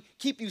thriving,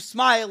 keep you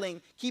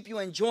smiling, keep you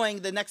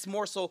enjoying the next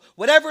morsel,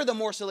 whatever the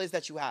morsel is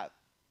that you have.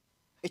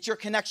 It's your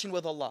connection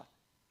with Allah.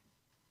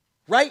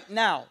 Right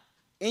now,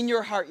 in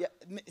your heart,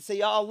 say,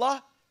 Ya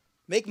Allah,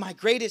 make my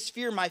greatest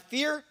fear my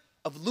fear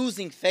of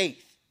losing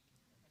faith.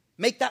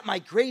 Make that my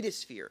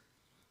greatest fear.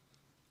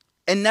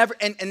 And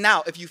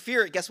now, if you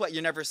fear it, guess what?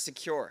 You're never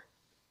secure.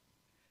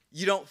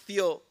 You don't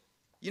feel,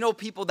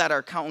 people that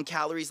are counting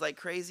calories like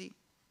crazy?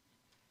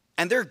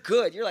 And they're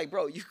good. You're like,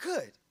 bro, you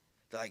good.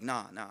 They're like,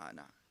 nah.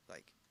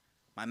 Like,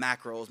 my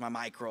macros, my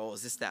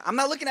micros, this, that. I'm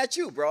not looking at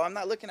you, bro. I'm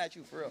not looking at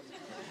you for real.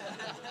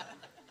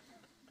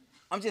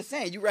 I'm just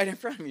saying, you right in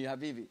front of me,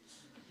 Habibi.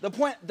 The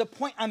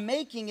point I'm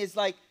making is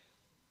like,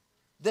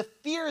 the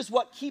fear is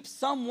what keeps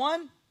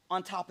someone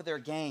on top of their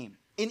game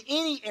in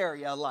any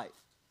area of life.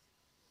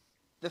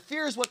 The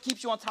fear is what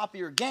keeps you on top of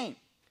your game.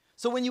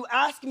 So when you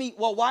ask me,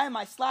 well, why am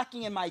I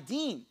slacking in my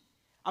deen?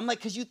 I'm like,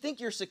 because you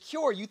think you're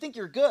secure. You think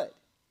you're good.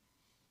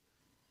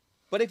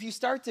 But if you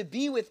start to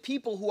be with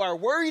people who are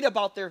worried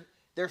about their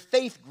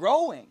faith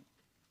growing,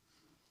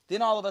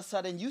 then all of a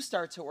sudden you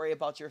start to worry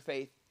about your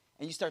faith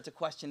and you start to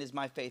question, is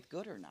my faith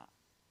good or not?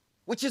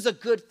 Which is a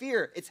good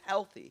fear. It's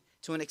healthy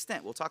to an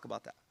extent. We'll talk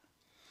about that.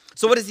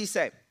 So what does he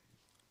say?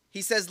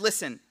 He says,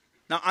 listen,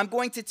 now I'm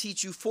going to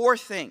teach you 4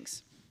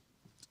 things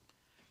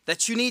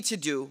that you need to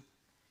do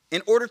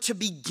in order to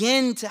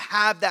begin to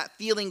have that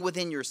feeling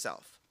within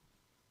yourself.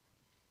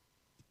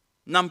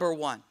 Number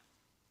 1,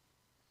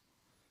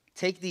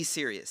 take these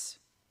serious.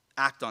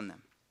 Act on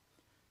them.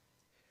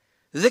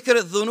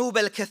 ذكر الذنوب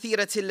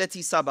الكثيرة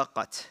التي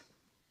سبقت.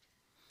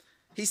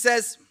 He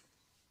says,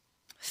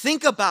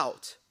 think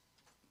about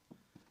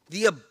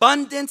the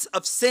abundance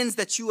of sins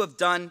that you have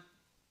done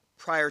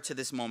prior to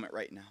this moment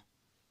right now.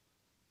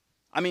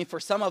 I mean,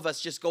 for some of us,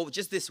 just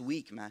this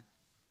week, man.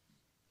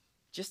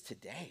 Just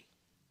today.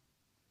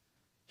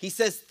 He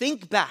says,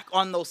 think back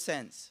on those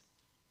sins.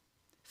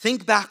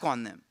 Think back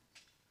on them.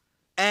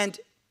 And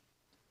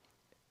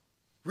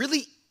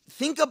really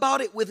think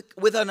about it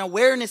with an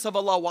awareness of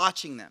Allah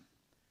watching them.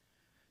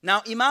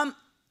 Now, Imam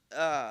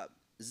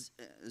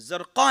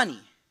Zarqani,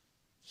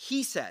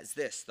 he says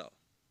this, though.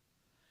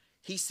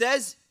 He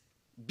says,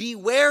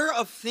 beware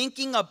of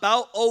thinking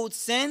about old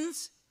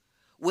sins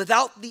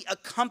without the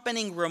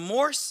accompanying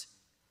remorse,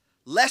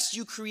 lest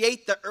you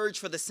create the urge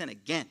for the sin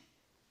again.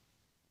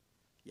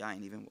 Yeah,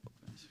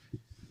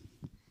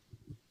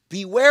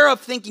 beware of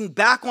thinking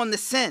back on the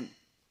sin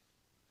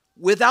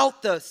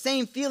without the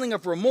same feeling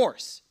of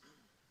remorse,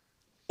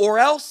 or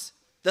else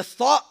the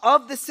thought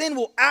of the sin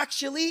will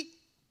actually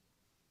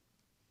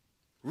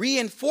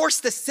reinforce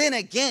the sin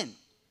again,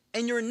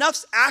 and your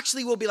nafs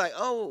actually will be like,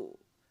 oh.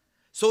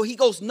 So he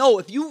goes, no,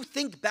 if you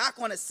think back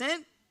on a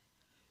sin,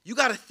 you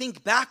got to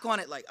think back on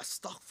it like,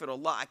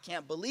 astaghfirullah, I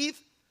can't believe.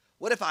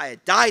 What if I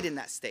had died in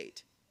that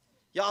state?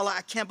 Ya Allah,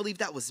 I can't believe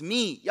that was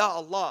me. Ya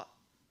Allah.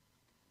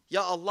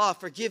 Ya Allah,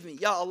 forgive me.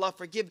 Ya Allah,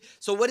 forgive me.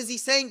 So what is he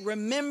saying?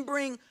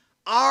 Remembering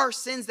our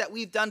sins that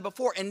we've done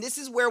before. And this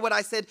is where what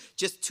I said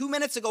just 2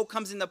 minutes ago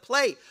comes into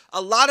play.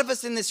 A lot of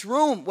us in this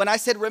room, when I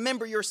said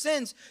remember your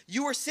sins,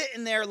 you were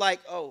sitting there like,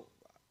 oh,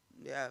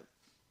 yeah,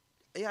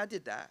 I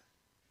did that.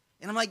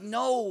 And I'm like,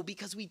 no,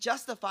 because we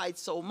justified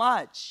so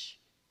much.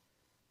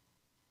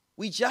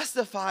 We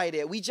justified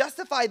it. We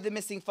justified the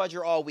missing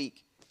Fajr all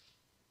week.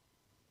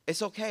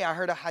 It's okay, I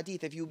heard a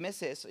hadith. If you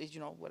miss it,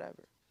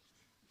 whatever.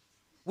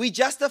 We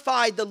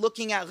justified the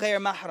looking at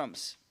ghair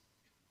mahrams.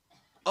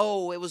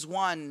 Oh, it was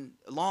one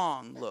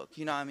long look.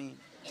 You know what I mean?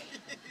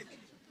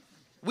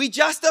 We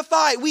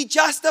justify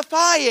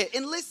it.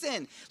 And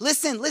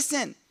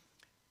listen.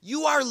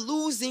 You are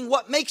losing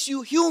what makes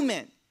you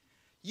human.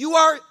 You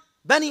are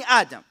Bani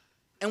Adam.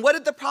 And what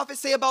did the Prophet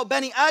say about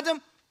Bani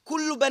Adam?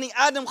 Kullu Bani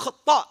Adam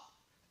khata.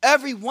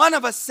 Every one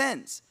of us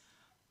sins.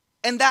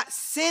 And that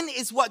sin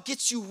is what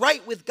gets you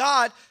right with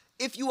God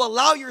if you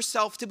allow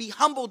yourself to be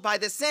humbled by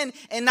the sin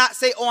and not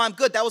say, oh, I'm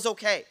good, that was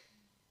okay.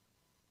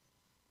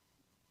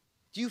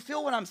 Do you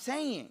feel what I'm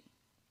saying?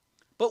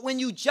 But when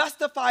you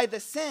justify the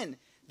sin,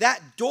 that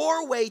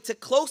doorway to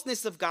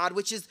closeness of God,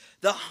 which is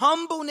the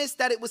humbleness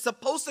that it was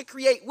supposed to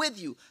create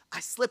with you. I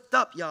slipped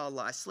up, ya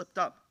Allah. I slipped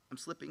up. I'm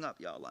slipping up,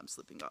 ya Allah. I'm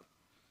slipping up.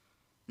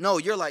 No,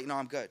 you're like, no,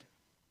 I'm good.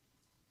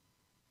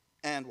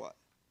 And what?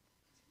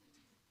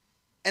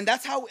 And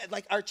that's how,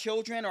 like, our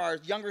children or our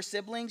younger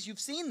siblings, you've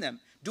seen them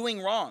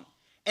doing wrong.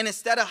 And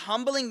instead of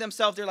humbling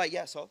themselves, they're like,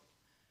 yeah, so?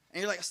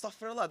 And you're like,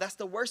 astaghfirullah. That's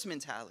the worst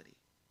mentality.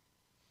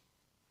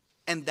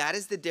 And that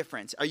is the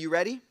difference. Are you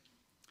ready?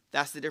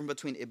 That's the difference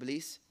between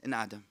Iblis and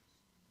Adam.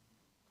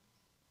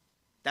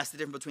 That's the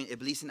difference between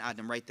Iblis and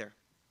Adam right there.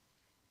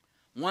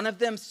 One of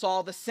them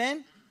saw the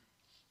sin,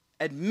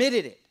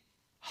 admitted it,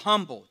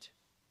 humbled.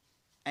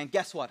 And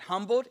guess what?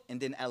 Humbled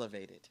and then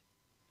elevated.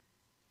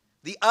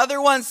 The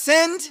other one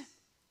sinned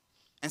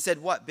and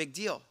said, what? Big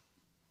deal.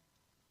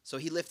 So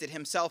he lifted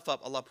himself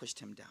up. Allah pushed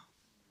him down.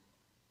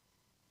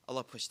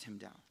 Allah pushed him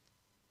down.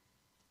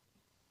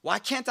 Why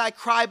can't I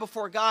cry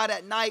before God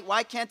at night?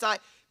 Why can't I?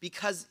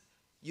 Because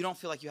you don't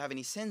feel like you have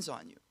any sins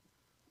on you.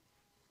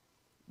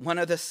 One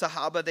of the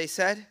Sahaba, they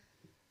said,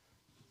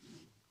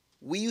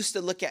 we used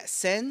to look at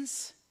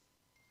sins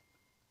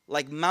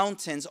like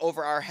mountains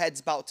over our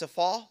heads about to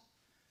fall.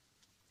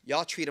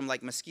 Y'all treat them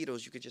like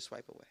mosquitoes you could just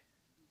wipe away.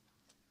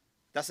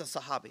 That's a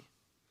Sahabi.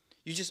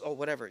 You just, oh,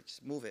 whatever,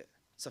 just move it.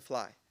 It's a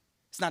fly.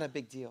 It's not a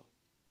big deal.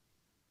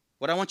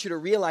 What I want you to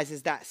realize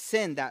is that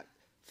sin, that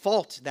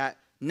fault, that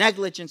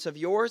negligence of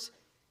yours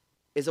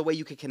is a way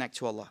you can connect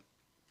to Allah.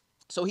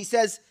 So he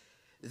says,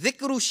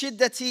 dhikru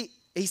shiddati,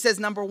 he says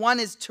number one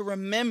is to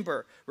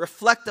remember,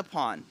 reflect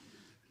upon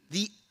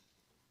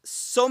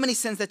so many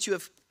sins that you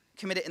have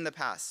committed in the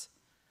past.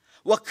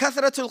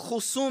 وَكَثْرَةُ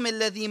الْخُصُومِ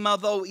الَّذِي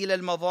مَضَوْا إِلَى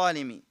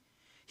الْمَظَالِمِ.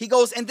 He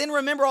goes, and then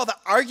remember all the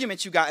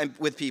arguments you got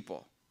with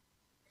people.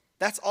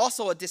 That's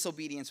also a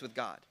disobedience with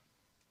God.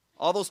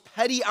 All those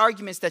petty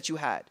arguments that you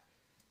had.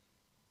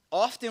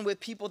 Often with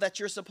people that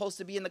you're supposed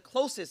to be in the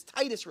closest,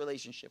 tightest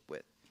relationship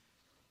with.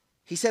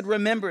 He said,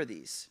 remember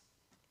these.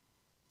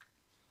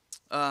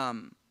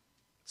 So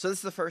this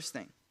is the first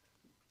thing.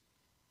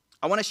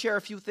 I want to share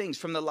a few things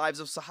from the lives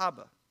of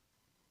Sahaba.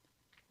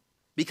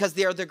 Because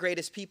they are the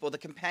greatest people. The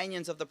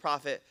companions of the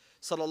Prophet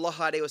sallallahu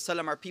alaihi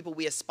wasallam are people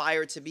we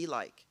aspire to be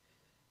like.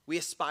 We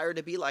aspire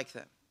to be like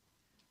them.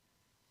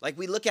 Like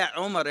we look at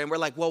Umar and we're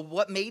like, well,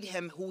 what made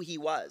him who he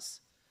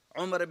was?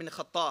 Umar ibn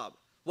Khattab.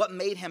 What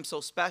made him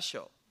so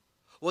special?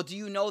 Well, do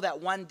you know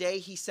that one day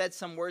he said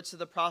some words to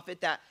the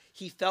Prophet that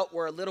he felt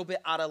were a little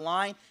bit out of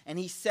line? And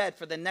he said,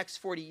 for the next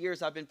 40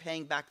 years, I've been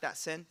paying back that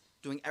sin,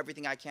 doing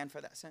everything I can for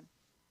that sin.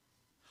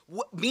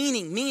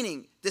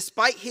 Meaning,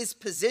 despite his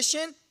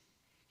position,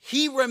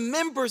 he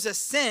remembers a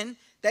sin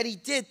that he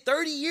did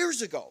 30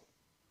 years ago.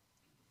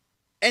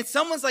 And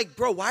someone's like,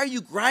 bro, why are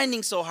you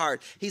grinding so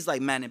hard? He's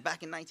like, man, and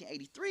back in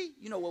 1983,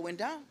 you know what went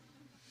down?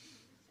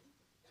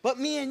 But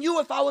me and you,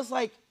 if I was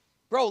like,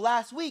 bro,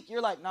 last week,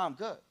 you're like, nah, I'm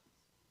good.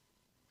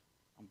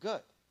 I'm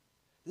good.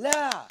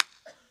 La,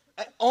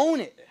 own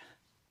it.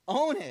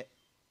 Own it.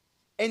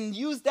 And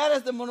use that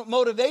as the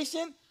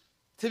motivation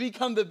to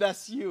become the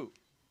best you.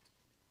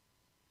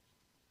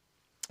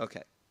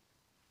 Okay.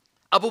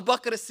 Abu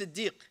Bakr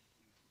as-Siddiq.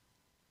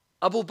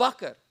 Abu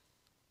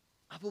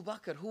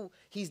Bakr, who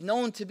he's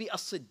known to be a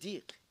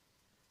Siddiq,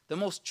 the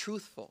most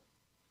truthful.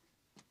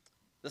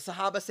 The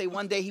Sahaba say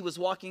one day he was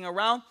walking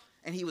around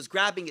and he was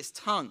grabbing his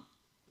tongue.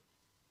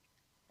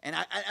 And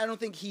I don't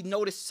think he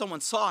noticed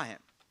someone saw him.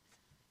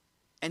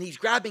 And he's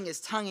grabbing his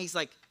tongue. He's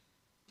like,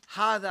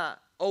 Hada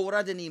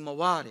awradani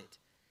mawarid.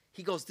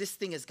 He goes, this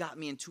thing has got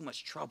me in too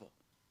much trouble.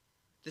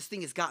 This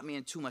thing has got me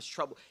in too much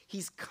trouble.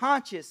 He's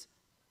conscious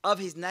of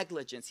his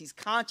negligence. He's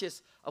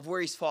conscious of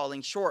where he's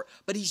falling short.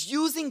 But he's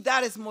using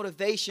that as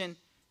motivation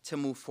to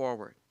move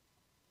forward.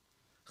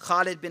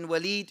 Khalid bin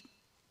Walid.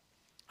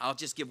 I'll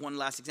just give one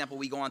last example.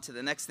 We go on to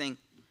the next thing.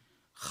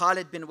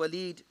 Khalid bin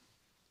Walid,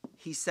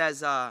 he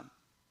says,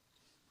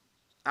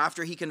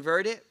 after he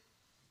converted,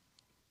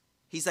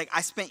 he's like,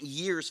 I spent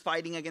years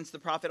fighting against the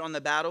Prophet on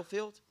the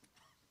battlefield.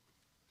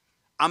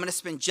 I'm going to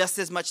spend just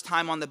as much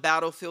time on the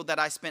battlefield that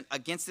I spent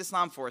against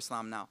Islam for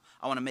Islam now.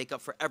 I want to make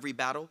up for every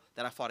battle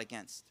that I fought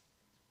against.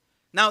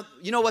 Now,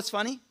 you know what's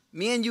funny?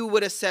 Me and you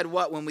would have said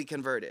what when we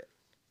converted?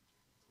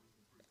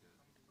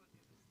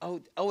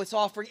 Oh, it's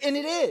all for, and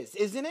it is,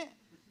 isn't it?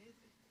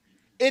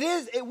 It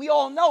is. We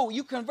all know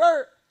you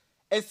convert,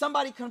 and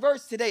somebody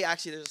converts today.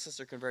 Actually, there's a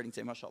sister converting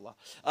today, mashallah.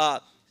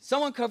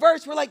 Someone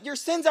converts, we're like, your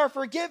sins are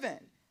forgiven.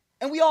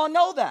 And we all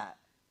know that.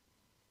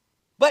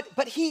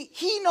 But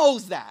he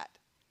knows that.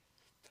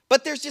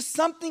 But there's just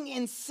something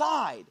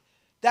inside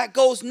that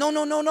goes, no,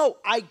 no, no, no,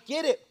 I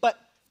get it, but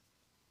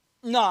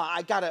no,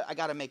 I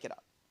gotta make it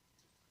up.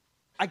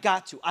 I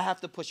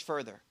have to push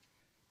further.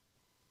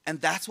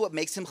 And that's what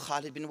makes him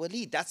Khalid bin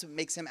Walid. That's what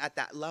makes him at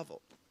that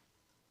level.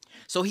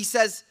 So he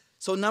says,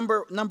 so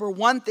number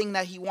one thing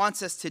that he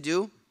wants us to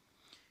do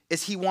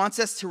is he wants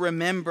us to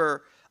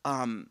remember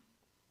our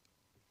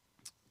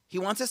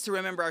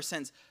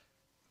sins.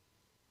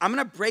 I'm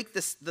going to break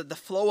the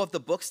flow of the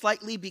book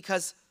slightly,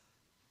 because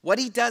what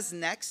he does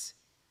next,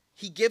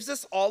 he gives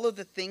us all of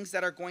the things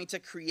that are going to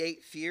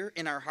create fear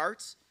in our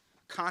hearts,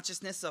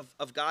 consciousness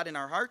of God in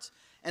our hearts,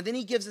 and then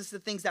he gives us the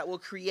things that will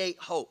create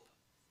hope.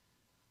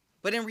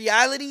 But in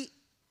reality,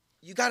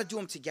 you got to do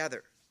them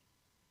together.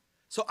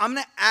 So I'm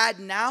going to add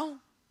now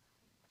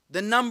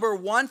the number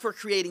one for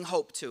creating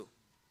hope too.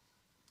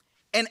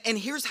 And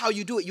here's how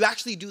you do it. You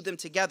actually do them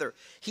together.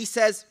 He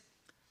says,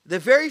 the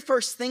very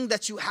first thing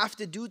that you have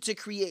to do to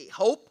create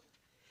hope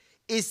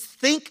is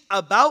think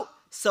about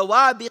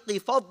sawabiqi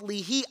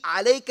fadlihi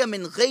alayka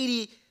min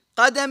ghayri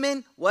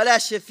qadamin wala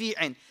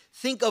shafi'in.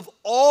 Think of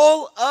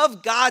all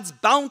of God's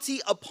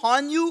bounty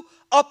upon you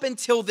up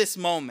until this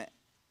moment.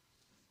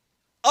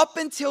 Up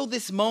until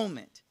this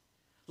moment.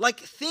 Like,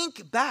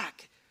 think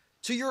back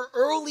to your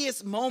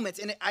earliest moments.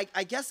 And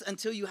I guess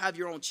until you have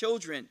your own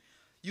children,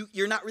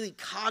 you're not really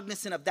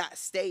cognizant of that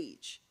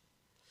stage.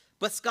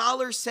 But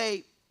scholars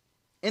say,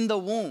 in the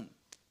womb,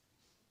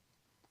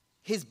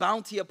 his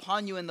bounty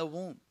upon you in the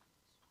womb,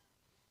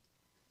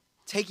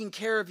 taking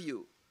care of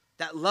you,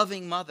 that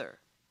loving mother.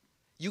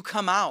 You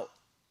come out,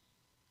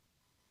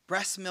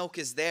 breast milk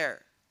is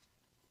there.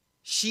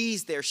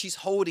 She's there, she's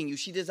holding you.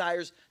 She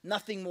desires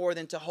nothing more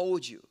than to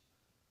hold you.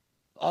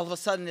 All of a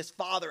sudden, this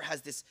father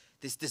has this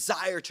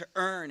desire to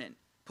earn and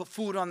put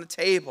food on the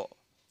table.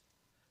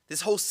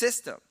 This whole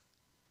system.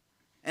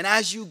 And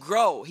as you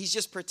grow, he's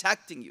just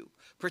protecting you,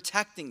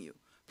 protecting you,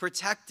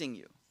 protecting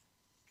you.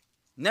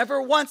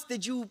 Never once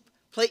did you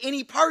play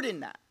any part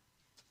in that.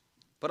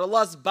 But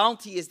Allah's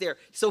bounty is there.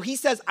 So he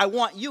says, I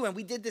want you, and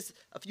we did this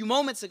a few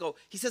moments ago.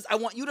 He says, I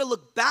want you to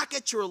look back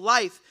at your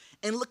life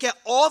and look at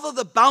all of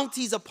the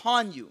bounties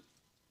upon you.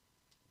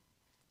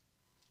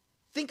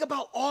 Think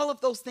about all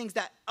of those things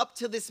that up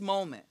to this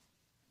moment.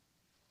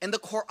 And the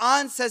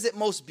Quran says it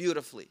most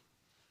beautifully.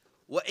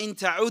 وَإِن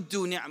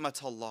تَعُدُّوا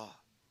نِعْمَةَ اللَّهِ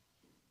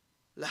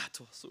لَا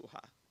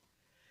تُحْصُوهَا.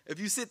 If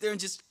you sit there and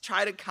just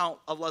try to count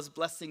Allah's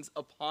blessings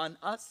upon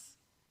us,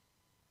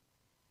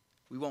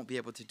 we won't be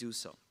able to do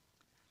so.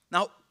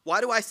 Now,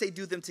 why do I say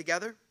do them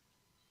together?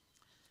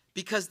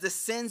 Because the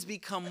sins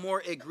become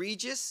more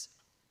egregious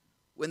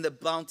when the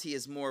bounty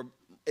is more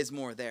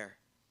there.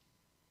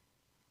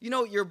 You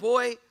know, your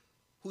boy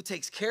who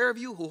takes care of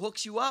you, who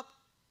hooks you up,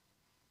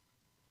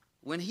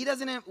 when you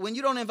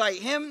don't invite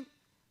him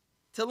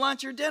to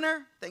lunch or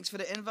dinner, thanks for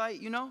the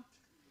invite,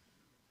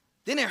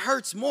 then it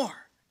hurts more.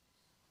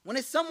 When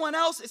it's someone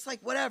else, it's like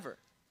whatever.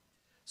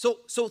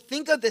 So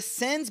think of the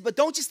sins, but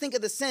don't just think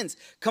of the sins.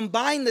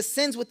 Combine the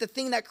sins with the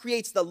thing that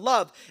creates the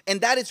love, and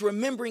that is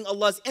remembering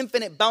Allah's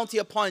infinite bounty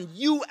upon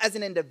you as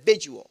an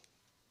individual.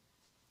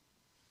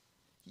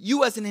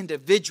 You as an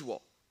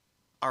individual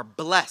are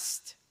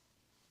blessed.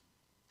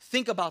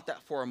 Think about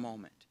that for a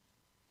moment.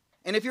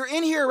 And if you're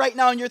in here right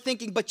now and you're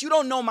thinking, but you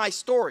don't know my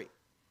story,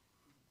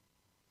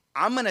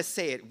 I'm going to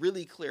say it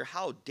really clear.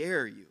 How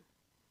dare you?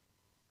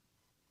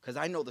 Because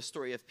I know the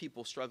story of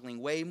people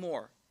struggling way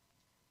more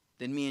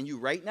than me and you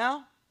right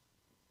now,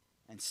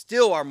 and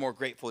still are more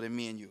grateful than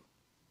me and you.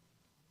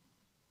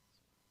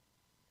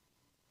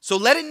 So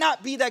let it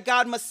not be that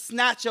God must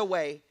snatch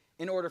away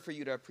in order for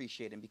you to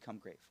appreciate and become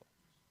grateful.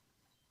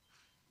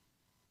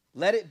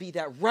 Let it be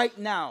that right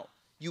now,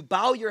 you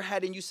bow your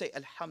head and you say,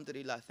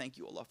 Alhamdulillah, thank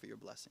you, Allah, for your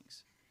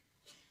blessings.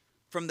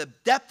 From the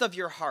depth of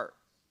your heart,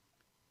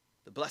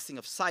 the blessing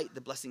of sight,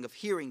 the blessing of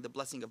hearing, the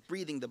blessing of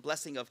breathing, the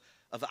blessing of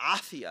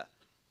afiyah.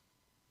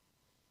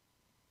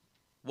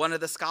 One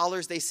of the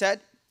scholars, they said,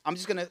 I'm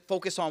just going to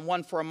focus on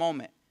one for a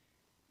moment.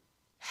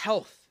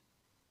 Health.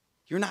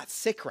 You're not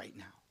sick right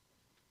now.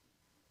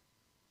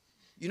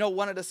 You know,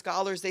 one of the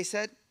scholars, they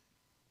said,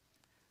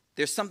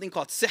 there's something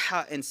called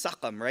siha and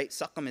saqam, right?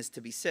 Saqam is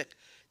to be sick.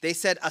 They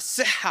said a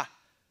siha,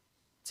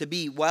 to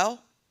be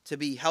well, to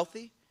be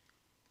healthy,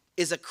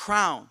 is a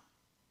crown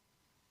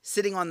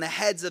sitting on the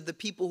heads of the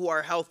people who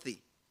are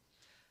healthy.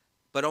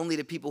 But only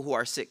the people who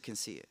are sick can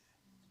see it.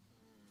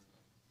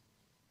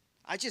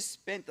 I just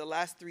spent the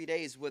last 3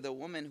 days with a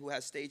woman who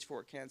has stage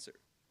 4 cancer.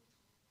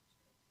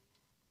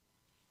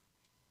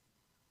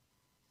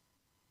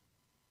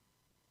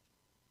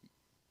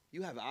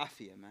 You have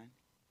afiyah, man.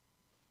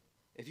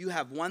 If you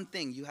have one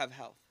thing, you have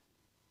health.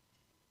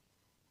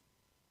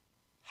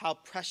 How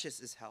precious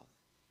is health?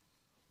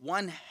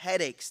 One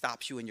headache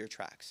stops you in your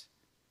tracks.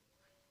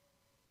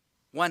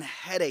 One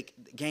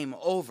headache, game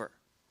over.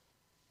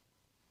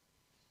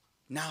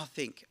 Now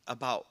think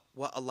about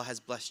what Allah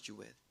has blessed you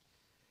with.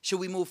 Should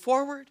we move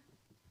forward?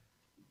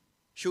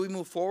 Should we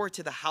move forward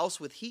to the house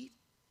with heat?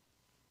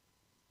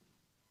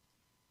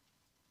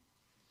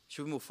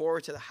 Should we move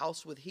forward to the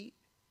house with heat?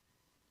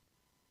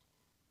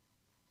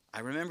 I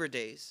remember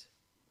days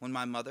when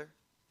my mother,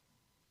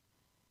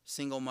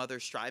 single mother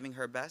striving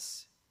her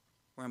best,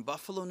 we're in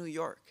Buffalo, New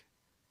York.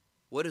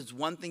 What is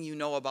one thing you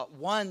know about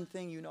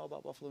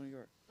Buffalo, New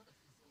York?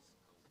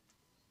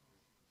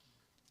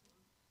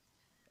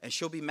 And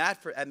she'll be mad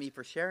at me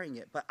for sharing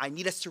it, but I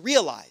need us to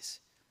realize.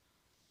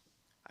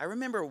 I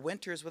remember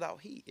winters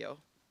without heat, yo.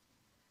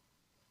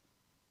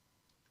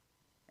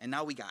 And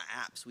now we got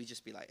apps. We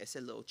just be like, it's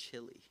a little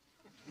chilly.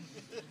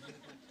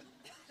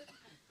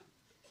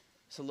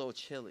 It's a little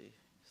chilly.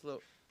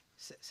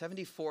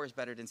 74 is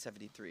better than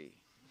 73.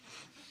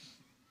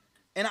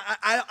 And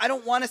I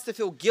don't want us to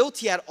feel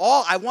guilty at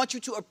all. I want you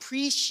to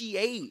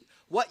appreciate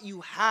what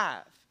you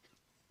have.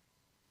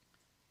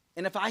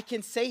 And if I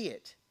can say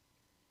it,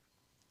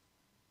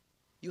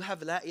 you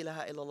have La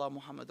ilaha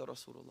illallah Muhammadur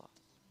Rasulullah.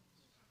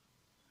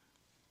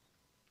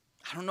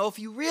 I don't know if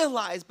you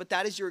realize, but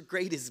that is your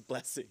greatest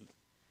blessing.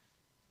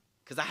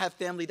 Because I have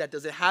family that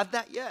doesn't have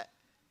that yet.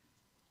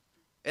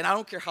 And I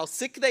don't care how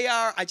sick they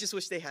are, I just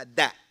wish they had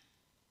that.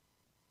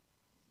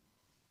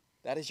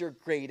 That is your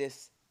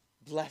greatest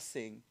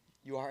blessing.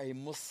 You are a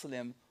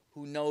Muslim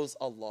who knows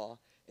Allah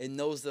and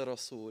knows the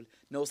Rasul,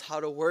 knows how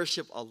to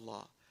worship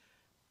Allah,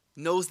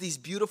 knows these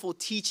beautiful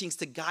teachings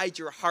to guide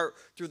your heart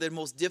through the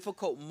most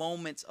difficult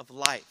moments of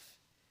life.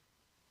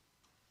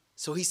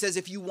 So he says,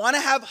 if you want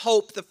to have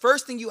hope, the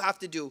first thing you have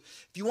to do,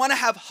 if you want to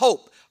have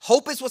hope,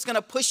 hope is what's going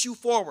to push you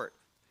forward.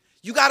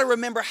 You got to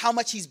remember how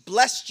much he's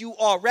blessed you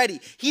already.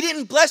 He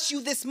didn't bless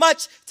you this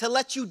much to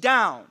let you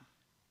down.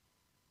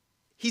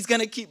 He's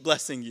going to keep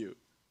blessing you.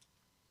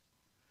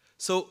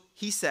 So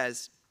he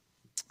says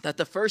that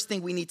the first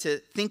thing we need to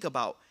think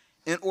about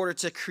in order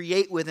to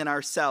create within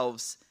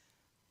ourselves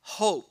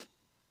hope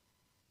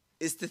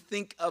is to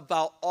think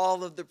about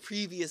all of the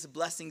previous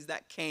blessings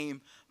that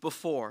came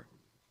before.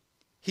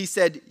 He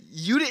said,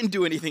 you didn't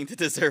do anything to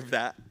deserve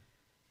that,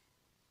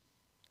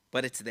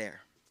 but it's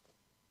there.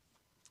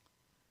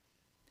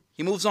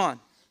 He moves on.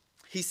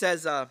 He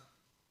says, the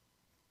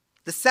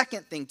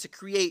second thing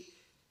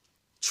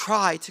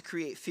try to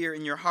create fear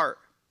in your heart.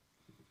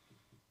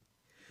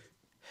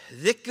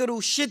 ذِكْرُ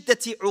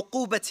شِدَّةِ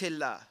عُقُوبَةِ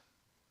اللَّهِ.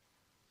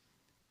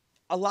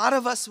 A lot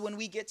of us, when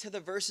we get to the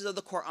verses of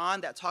the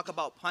Quran that talk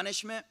about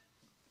punishment,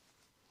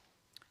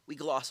 we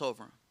gloss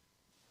over them.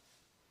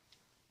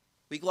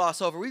 We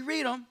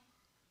read them,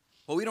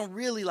 but we don't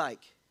really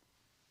like.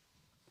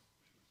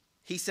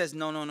 He says,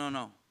 no.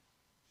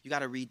 You got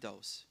to read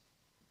those.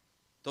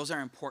 Those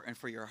are important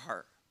for your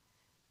heart.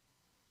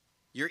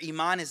 Your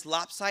iman is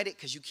lopsided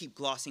because you keep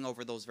glossing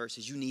over those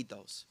verses. You need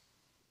those.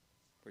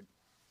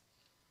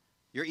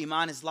 Your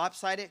iman is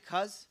lopsided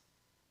because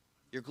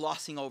you're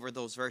glossing over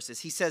those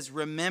verses. He says,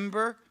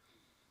 remember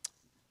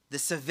the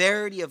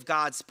severity of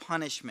God's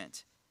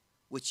punishment,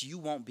 which you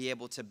won't be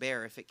able to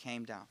bear if it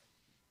came down.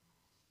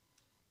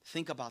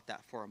 Think about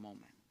that for a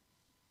moment.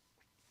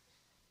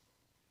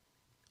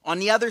 On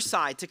the other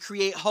side, to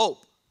create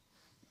hope,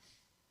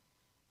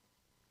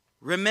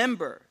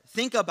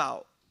 think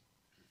about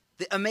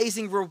the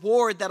amazing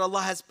reward that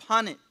Allah has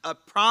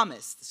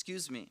promised.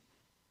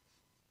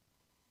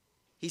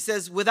 He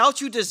says,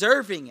 without you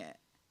deserving it,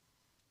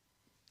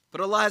 but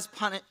Allah has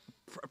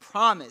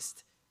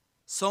promised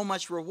so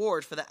much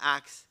reward for the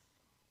acts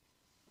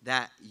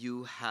that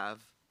you have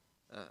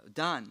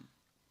done.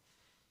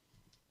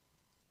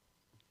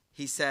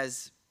 He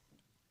says,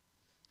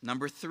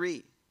 number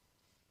 3,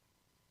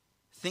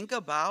 think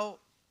about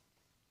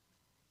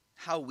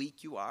how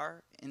weak you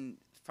are in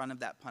front of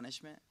that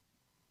punishment.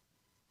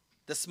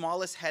 The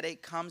smallest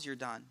headache comes, you're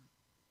done.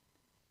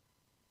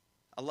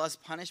 Allah's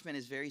punishment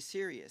is very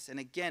serious. And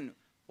again,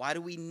 why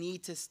do we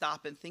need to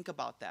stop and think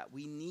about that?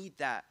 We need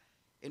that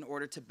in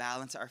order to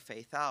balance our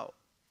faith out.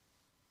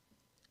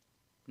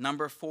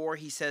 Number 4,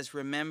 he says,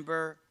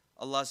 remember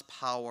Allah's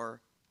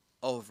power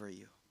over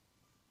you.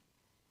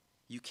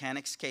 You can't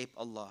escape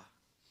Allah.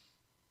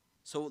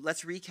 So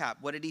let's recap.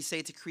 What did he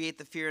say to create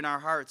the fear in our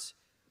hearts?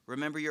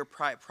 Remember your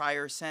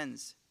prior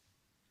sins.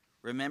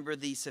 Remember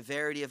the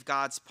severity of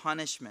God's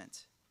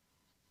punishment.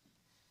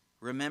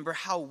 Remember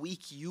how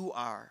weak you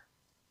are.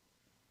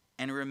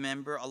 And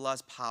remember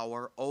Allah's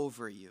power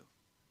over you.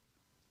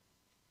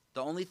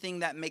 The only thing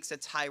that makes a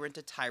tyrant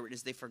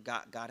is they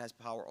forgot God has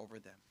power over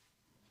them.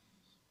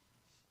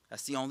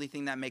 That's the only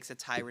thing that makes a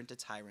tyrant.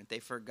 They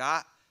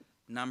forgot,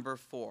 number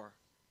 4,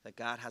 that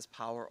God has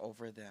power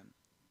over them.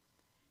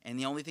 And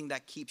the only thing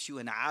that keeps you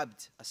an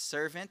abd, a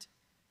servant,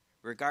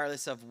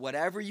 regardless of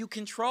whatever you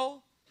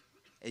control,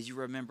 is you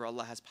remember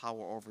Allah has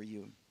power over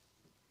you.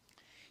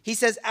 He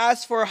says,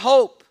 as for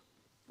hope,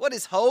 what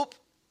is hope?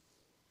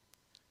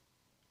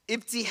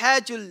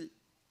 Ibtihajul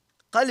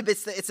qalb,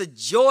 it's a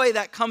joy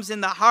that comes in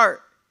the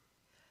heart.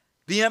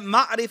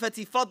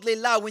 Bima'rifati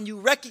fadlillah, when you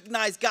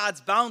recognize God's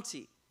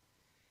bounty.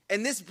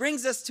 And this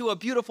brings us to a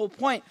beautiful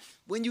point.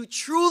 When you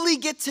truly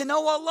get to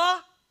know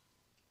Allah,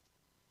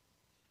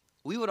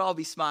 we would all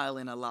be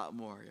smiling a lot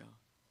more, yo.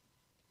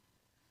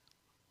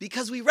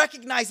 Because we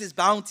recognize His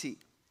bounty.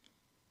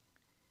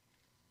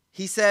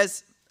 He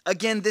says,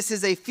 again, this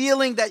is a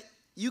feeling that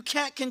you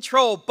can't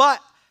control,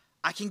 but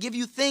I can give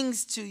you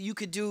things you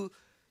could do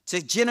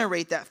to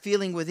generate that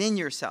feeling within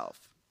yourself.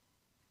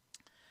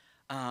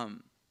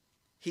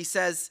 He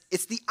says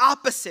it's the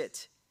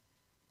opposite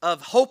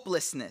of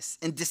hopelessness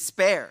and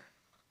despair.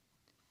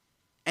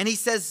 And he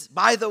says,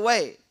 by the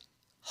way,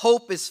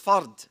 hope is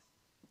fard.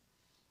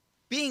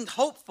 Being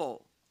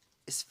hopeful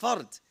is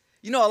fard.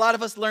 You know, a lot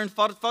of us learn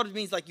fard. Fard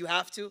means like you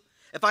have to.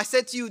 If I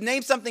said to you,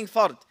 name something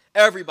fard,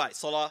 everybody,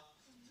 salah.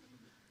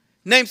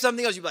 Name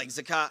something else, you'd be like,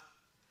 zakat.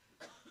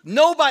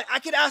 Nobody, I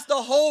could ask the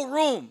whole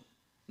room.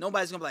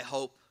 Nobody's going to be like,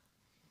 hope.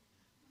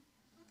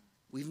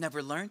 We've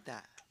never learned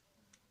that.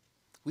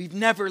 We've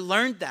never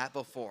learned that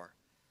before.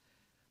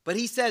 But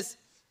he says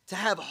to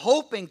have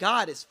hope in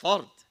God is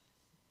fard.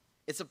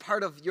 It's a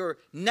part of your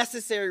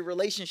necessary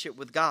relationship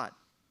with God.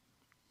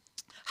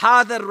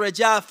 هذا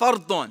الرجاء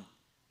فرض.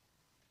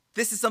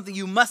 This is something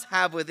you must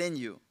have within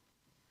you.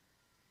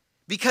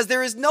 Because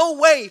there is no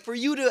way for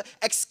you to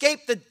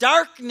escape the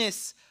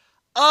darkness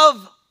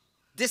of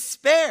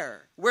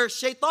despair, where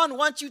shaitan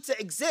wants you to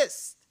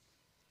exist,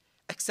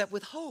 except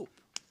with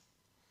hope.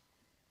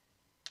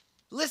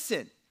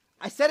 Listen,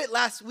 I said it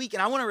last week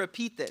and I want to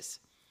repeat this.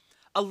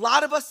 A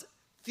lot of us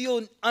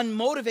feel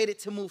unmotivated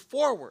to move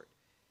forward.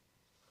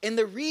 And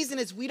the reason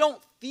is we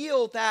don't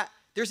feel that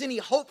there's any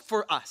hope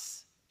for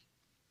us.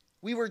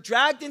 We were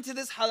dragged into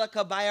this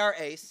halaqah by our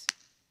ace.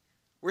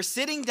 We're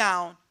sitting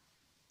down.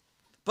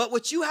 But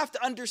what you have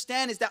to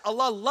understand is that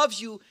Allah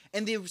loves you,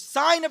 and the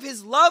sign of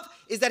His love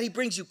is that He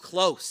brings you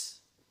close.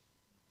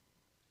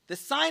 The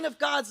sign of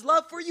God's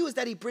love for you is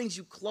that He brings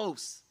you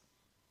close.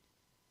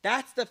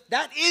 That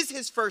is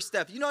His first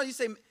step. You know, you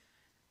say,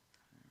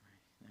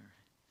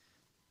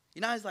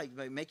 you know, it's like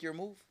make your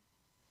move.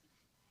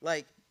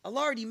 Like, Allah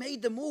already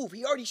made the move.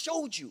 He already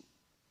showed you.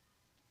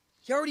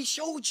 He already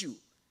showed you.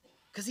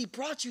 Because He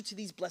brought you to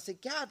these blessed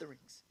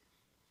gatherings.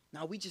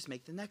 Now we just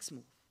make the next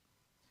move.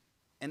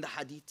 And the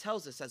hadith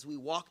tells us as we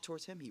walk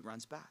towards Him, He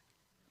runs back.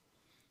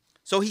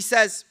 So he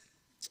says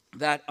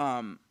that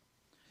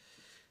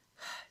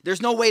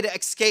there's no way to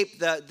escape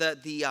the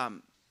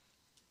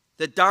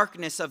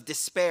darkness of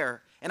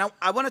despair. And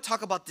I want to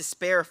talk about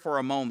despair for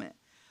a moment.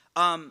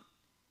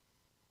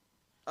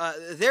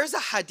 There's a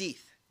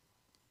hadith.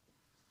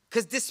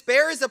 Because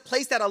despair is a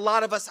place that a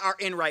lot of us are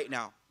in right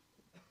now.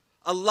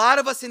 A lot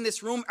of us in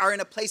this room are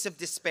in a place of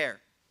despair.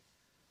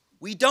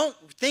 We don't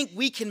think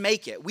we can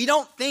make it. We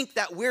don't think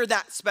that we're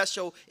that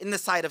special in the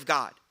sight of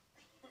God.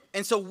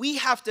 And so we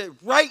have to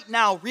right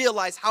now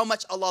realize how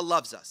much Allah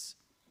loves us.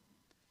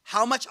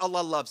 How much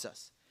Allah loves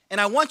us. And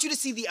I want you to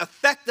see the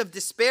effect of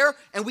despair,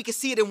 and we can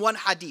see it in one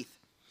hadith.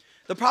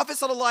 The Prophet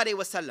sallallahu alaihi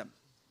wasallam,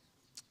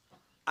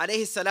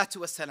 alayhi salatu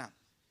wasalam,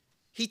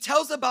 he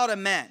tells about a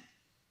man.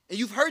 And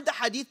you've heard the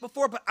hadith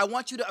before, but I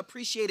want you to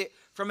appreciate it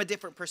from a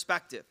different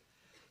perspective.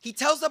 He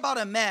tells about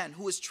a man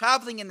who is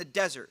traveling in the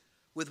desert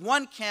with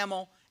one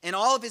camel, and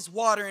all of his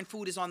water and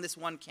food is on this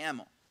one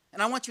camel.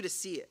 And I want you to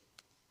see it.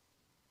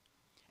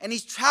 And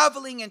he's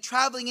traveling, and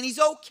he's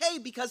okay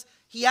because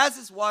he has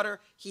his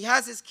water, he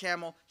has his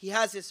camel, he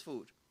has his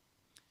food.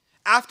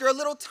 After a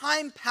little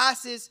time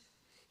passes,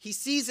 he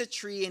sees a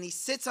tree, and he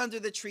sits under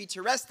the tree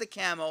to rest the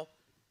camel,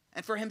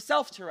 and for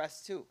himself to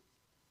rest too.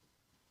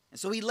 And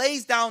so he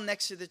lays down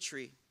next to the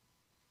tree.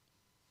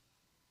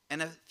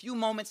 And a few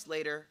moments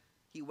later,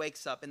 he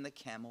wakes up and the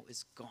camel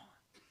is gone.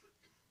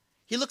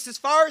 He looks as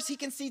far as he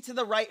can see to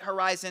the right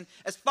horizon,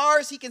 as far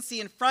as he can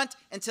see in front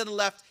and to the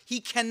left.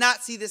 He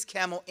cannot see this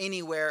camel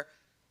anywhere.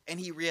 And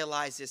he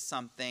realizes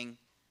something.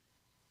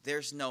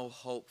 There's no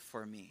hope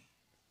for me.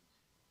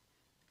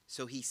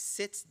 So he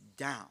sits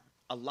down.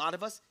 A lot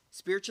of us,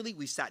 spiritually,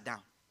 we've sat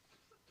down.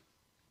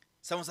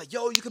 Someone's like,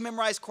 yo, you can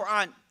memorize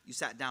Quran. You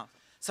sat down.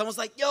 Someone's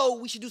like, yo,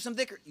 we should do some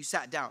dhikr. You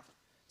sat down.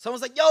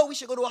 Someone's like, yo, we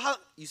should go to a hut.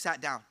 You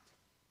sat down.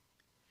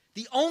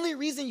 The only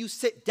reason you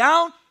sit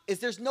down is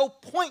there's no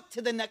point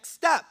to the next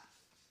step.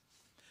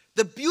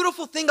 The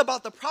beautiful thing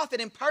about the Prophet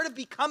and part of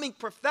becoming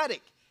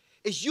prophetic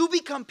is you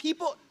become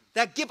people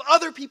that give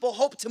other people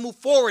hope to move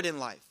forward in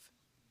life.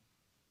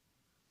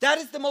 That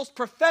is the most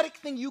prophetic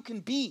thing you can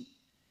be,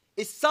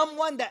 is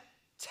someone that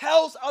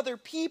tells other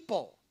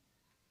people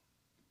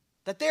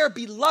that they are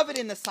beloved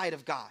in the sight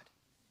of God.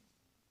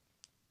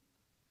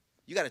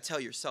 You got to tell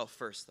yourself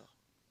first, though.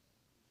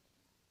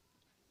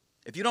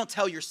 If you don't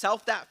tell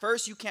yourself that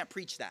first, you can't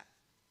preach that.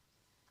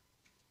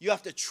 You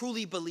have to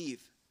truly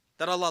believe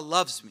that Allah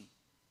loves me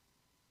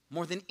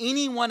more than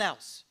anyone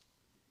else.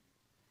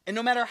 And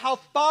no matter how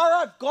far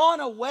I've gone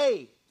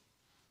away,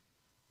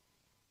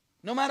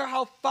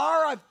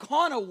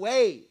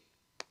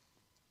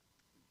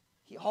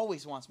 He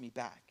always wants me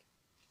back.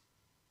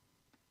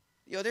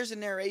 Yo, there's a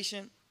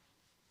narration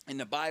in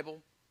the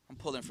Bible. I'm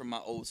pulling from my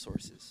old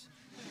sources.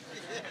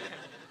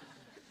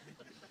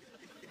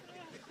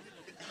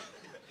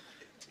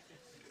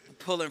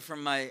 Pulling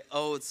from my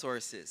old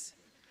sources.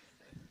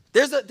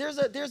 There's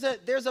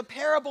a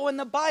parable in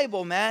the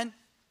Bible, man.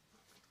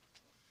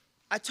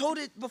 I told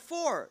it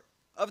before,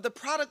 of the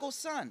prodigal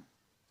son. You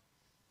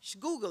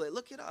should Google it,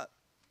 look it up.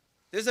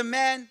 There's a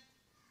man,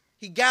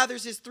 He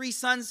gathers his 3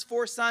 sons,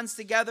 4 sons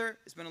together.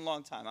 It's been a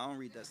long time. I don't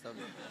read that stuff.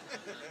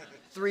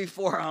 3,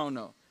 4, I don't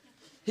know.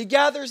 He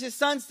gathers his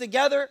sons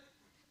together,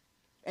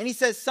 and he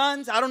says,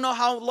 sons, I don't know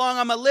how long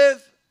I'm going to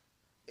live.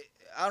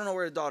 I don't know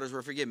where the daughters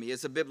were, forgive me.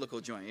 It's a biblical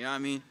joint, you know what I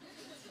mean?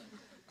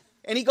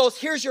 And he goes,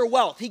 here's your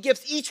wealth. He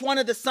gives each one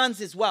of the sons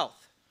his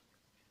wealth.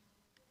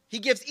 He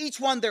gives each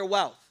one their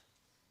wealth.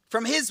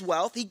 From his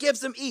wealth, he gives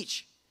them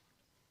each.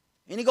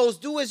 And he goes,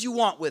 do as you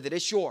want with it.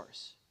 It's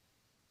yours.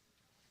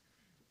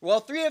 Well,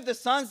 3 of the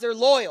sons, they're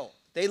loyal.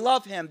 They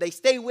love him. They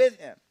stay with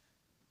him.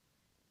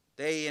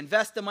 They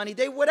invest the money.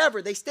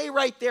 Whatever. They stay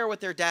right there with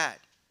their dad.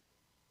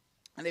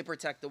 And they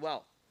protect the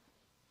wealth.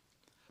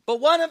 But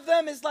one of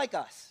them is like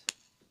us.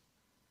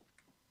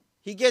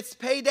 He gets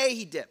payday,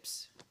 he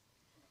dips.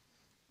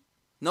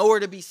 Nowhere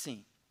to be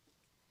seen.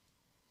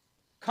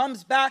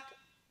 Comes back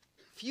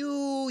a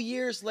few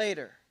years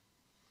later.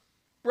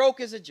 Broke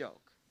as a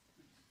joke.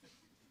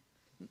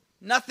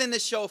 Nothing to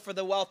show for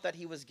the wealth that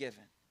he was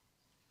given.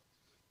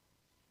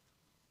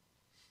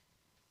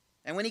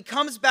 And when he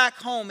comes back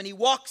home and he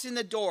walks in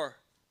the door,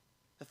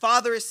 the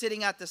father is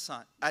sitting at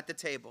the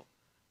table.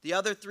 The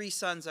other 3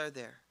 sons are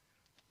there.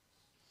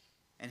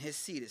 And his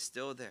seat is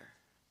still there.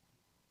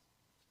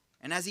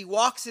 And as he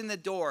walks in the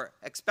door,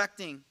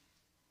 expecting,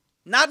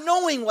 not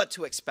knowing what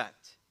to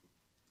expect,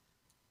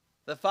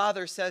 the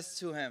father says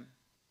to him,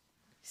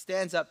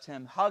 stands up to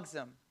him, hugs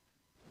him,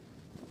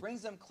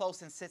 brings him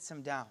close and sits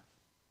him down.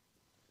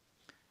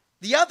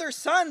 The other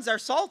sons are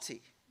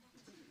salty.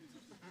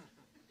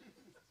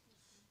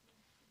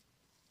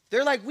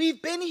 They're like,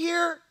 we've been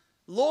here,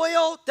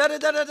 loyal,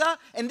 da-da-da-da-da.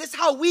 And this is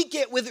how we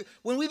get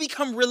when we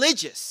become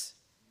religious.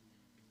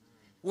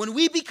 When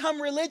we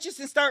become religious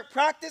and start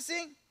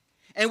practicing,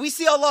 and we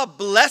see Allah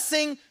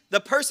blessing the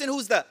person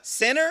who's the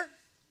sinner.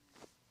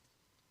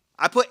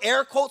 I put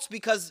air quotes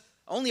because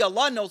only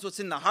Allah knows what's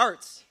in the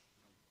hearts.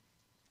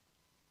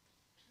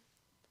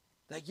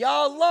 Like, Ya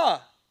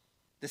Allah.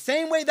 The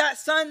same way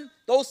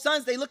those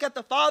sons, they look at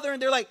the father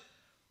and they're like,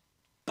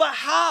 but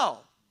how?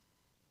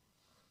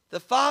 The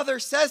father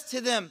says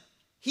to them,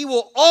 he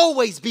will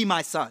always be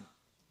my son.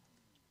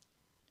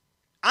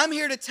 I'm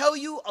here to tell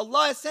you,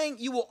 Allah is saying,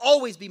 you will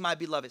always be my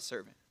beloved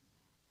servant.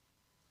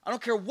 I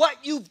don't care what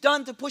you've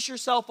done to push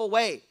yourself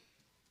away.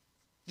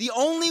 The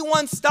only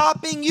one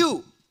stopping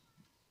you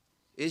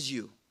is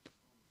you.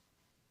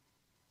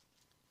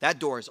 That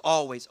door is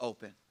always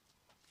open.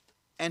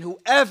 And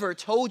whoever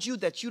told you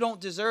that you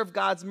don't deserve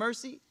God's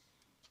mercy,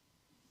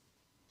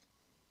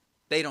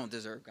 they don't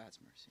deserve God's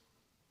mercy.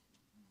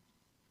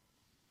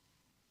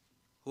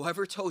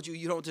 Whoever told you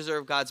you don't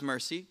deserve God's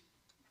mercy,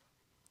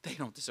 they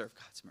don't deserve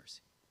God's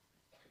mercy.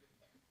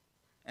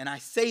 And I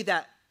say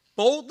that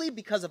boldly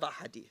because of a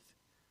hadith.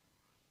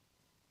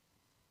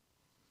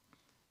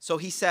 So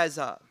he says,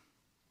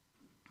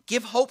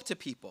 give hope to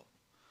people.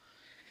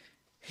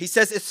 He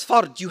says, it's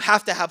fard, you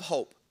have to have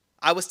hope.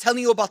 I was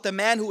telling you about the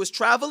man who was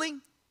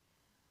traveling,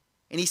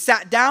 and he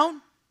sat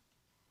down.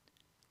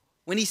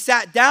 When he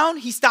sat down,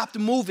 he stopped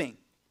moving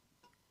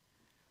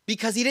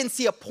because he didn't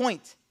see a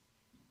point.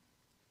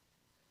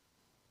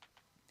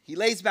 He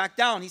lays back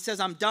down. He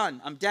says, I'm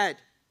done. I'm dead.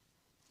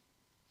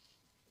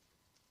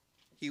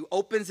 He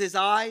opens his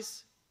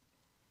eyes.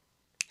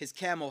 His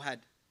camel had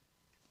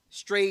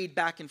strayed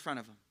back in front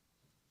of him.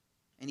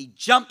 And he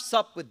jumps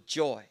up with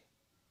joy.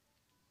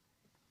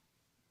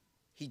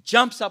 He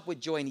jumps up with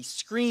joy and he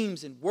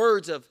screams in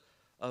words of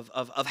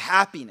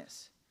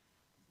happiness.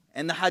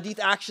 And the hadith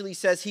actually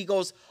says, he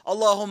goes,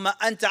 Allahumma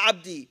anta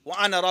abdi wa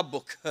ana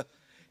rabbuk.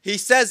 He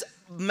says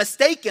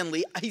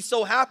mistakenly, he's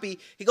so happy,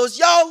 he goes,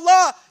 Ya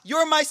Allah,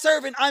 you're my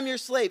servant, I'm your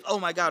slave. Oh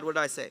my God, what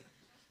did I say?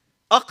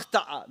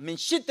 Aqta'a min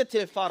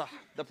shiddati farah,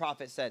 the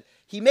Prophet said.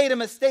 He made a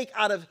mistake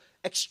out of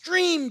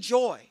extreme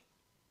joy.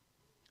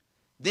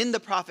 Then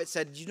the Prophet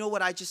said, you know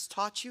what I just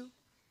taught you?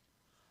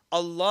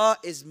 Allah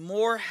is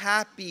more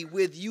happy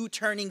with you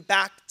turning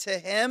back to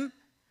him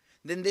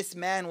than this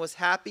man was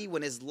happy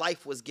when his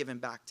life was given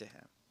back to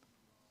him.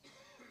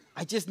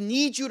 I just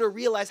need you to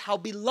realize how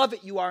beloved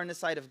you are in the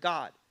sight of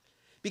God.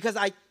 Because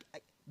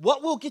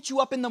what will get you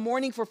up in the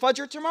morning for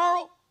Fajr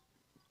tomorrow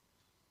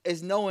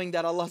is knowing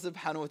that Allah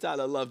subhanahu wa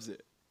ta'ala loves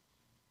it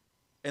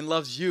and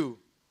loves you.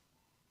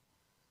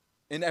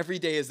 And every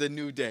day is a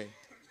new day.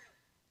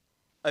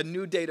 A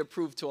new day to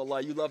prove to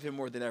Allah you love him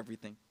more than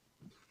everything.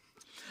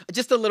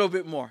 Just a little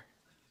bit more.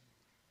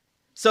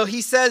 So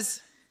he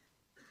says,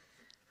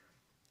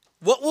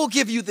 what will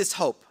give you this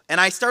hope? And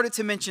I started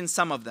to mention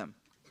some of them.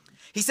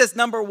 He says,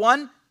 number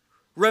 1,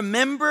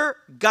 remember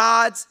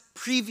God's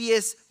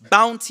previous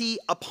bounty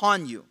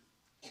upon you.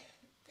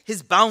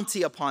 His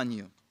bounty upon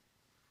you.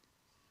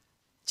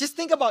 Just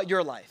think about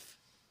your life.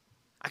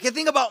 I can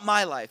think about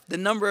my life, the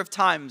number of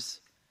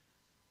times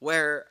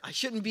where I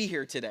shouldn't be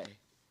here today.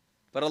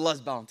 But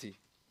Allah's bounty.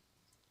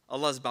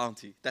 Allah's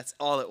bounty. That's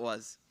all it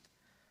was.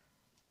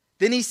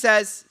 Then he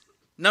says,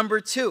 number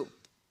 2.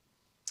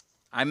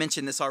 I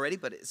mentioned this already,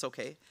 but it's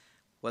okay.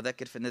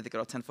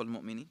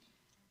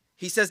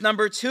 He says,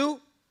 number 2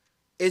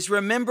 is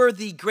remember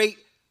the great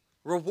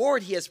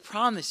reward he has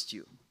promised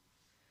you.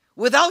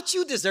 without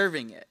you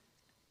deserving it.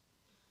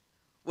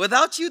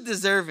 Without you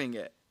deserving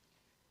it.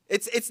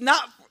 It's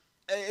not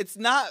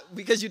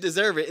because you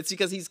deserve it. It's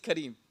because he's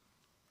Kareem.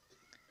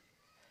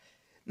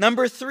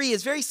 Number 3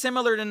 is very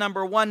similar to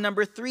number 1.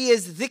 Number 3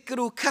 is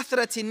ذِكْرُ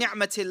كَثْرَةِ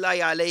نِعْمَةِ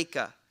اللَّهِ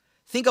عَلَيْكَ.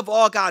 Think of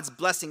all God's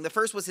blessing. The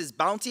first was his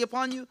bounty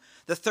upon you.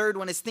 The third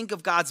one is think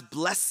of God's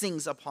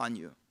blessings upon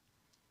you.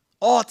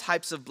 All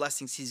types of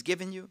blessings he's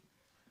given you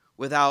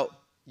without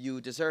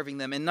you deserving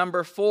them. And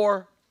number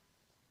 4,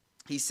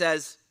 he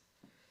says,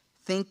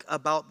 think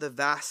about the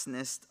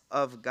vastness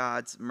of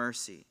God's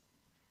mercy.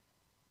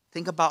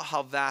 Think about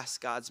how vast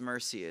God's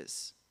mercy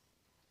is.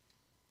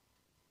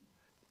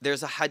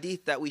 There's a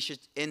hadith that we should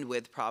end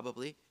with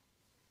probably,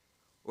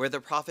 where the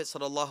Prophet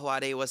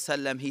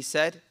ﷺ, he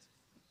said,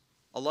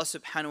 Allah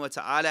subhanahu wa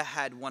ta'ala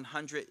had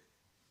 100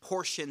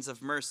 portions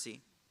of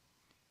mercy.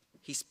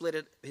 He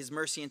split his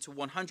mercy into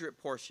 100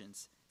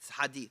 portions. It's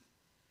hadith.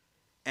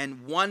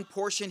 And one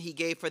portion he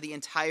gave for the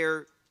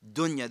entire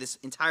dunya, this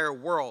entire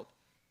world.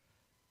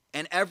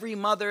 And every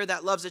mother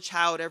that loves a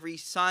child, every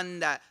son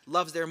that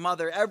loves their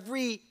mother,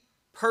 every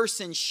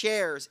person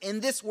shares in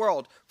this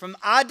world, from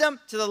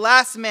Adam to the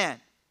last man,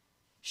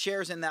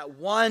 shares in that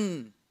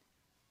one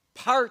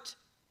part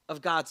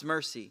of God's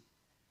mercy.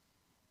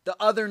 The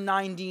other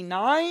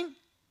 99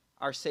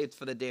 are saved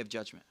for the day of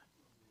judgment.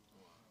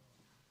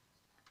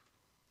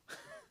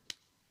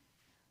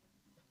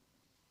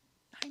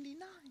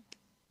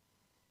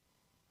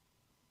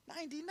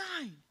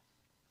 99.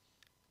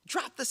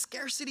 Drop the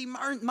scarcity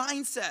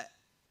mindset.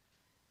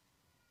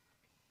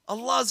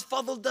 Allah's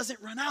fadl doesn't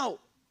run out.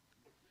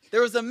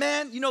 There was a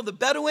man, you know the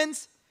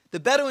Bedouins? The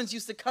Bedouins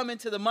used to come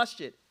into the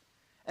masjid.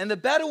 And the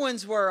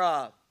Bedouins were,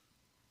 all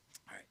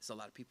right, there's a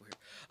lot of people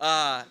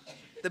here.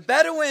 The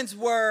Bedouins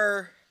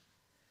were,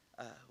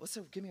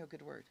 give me a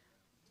good word.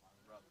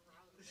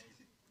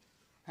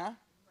 Huh?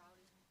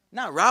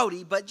 Not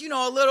rowdy, but you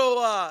know, a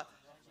little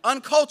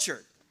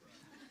uncultured.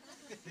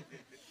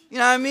 You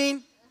know what I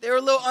mean? They were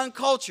a little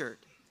uncultured.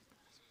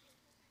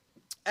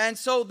 And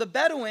so the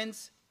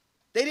Bedouins,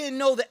 they didn't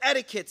know the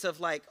etiquettes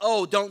of like,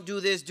 oh, don't do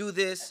this,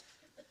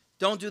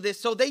 don't do this.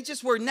 So they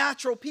just were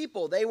natural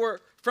people. They were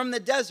from the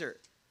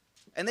desert.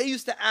 And they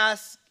used to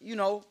ask, you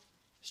know,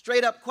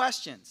 straight up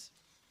questions.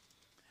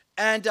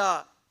 And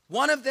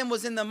one of them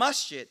was in the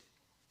masjid,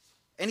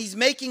 and he's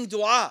making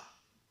dua.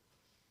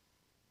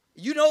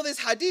 You know this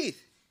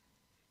hadith.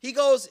 He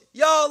goes,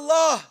 Ya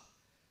Allah,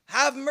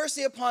 have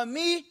mercy upon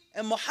me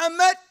and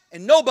Muhammad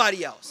and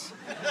nobody else.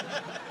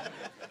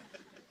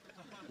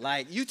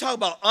 Like, you talk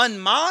about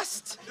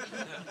unmasked?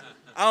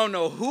 I don't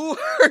know who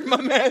hurt my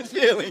man's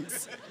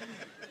feelings.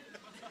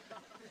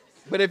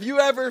 But if you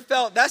ever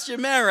felt, that's your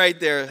man right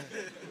there.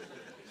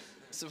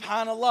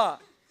 Subhanallah.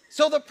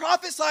 So the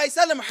Prophet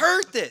ﷺ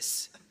heard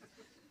this.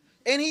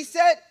 And he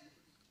said,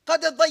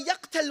 قَدْ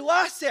ضَيَّقْتَ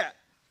الْوَاسِعِ.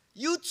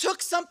 You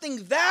took something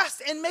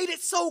vast and made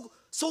it so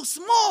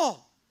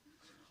small.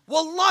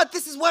 Wallah,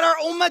 this is what our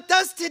ummah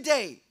does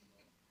today.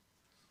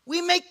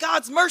 We make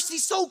God's mercy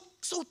so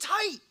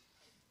tight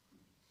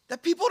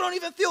that people don't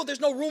even feel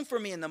there's no room for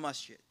me in the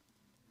masjid.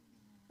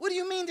 What do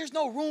you mean there's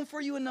no room for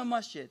you in the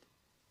masjid?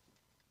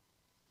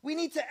 We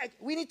need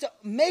to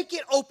make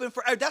it open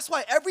for everyone. That's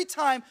why every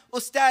time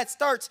Ustad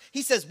starts,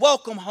 he says,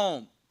 welcome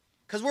home.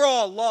 Because we're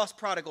all lost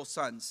prodigal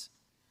sons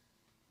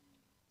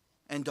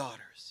and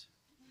daughters.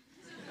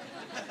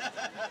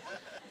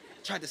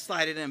 Tried to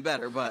slide it in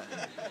better, but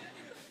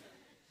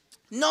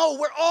no,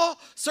 we're all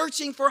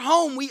searching for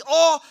home. We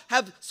all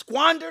have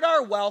squandered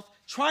our wealth,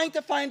 trying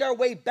to find our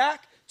way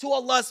back to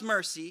Allah's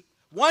mercy,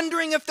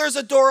 wondering if there's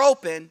a door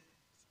open.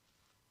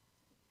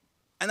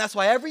 And that's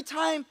why every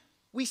time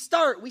we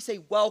start, we say,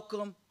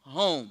 welcome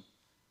home.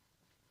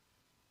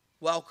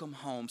 Welcome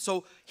home.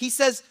 So he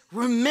says,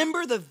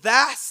 remember the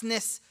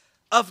vastness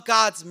of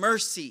God's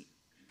mercy.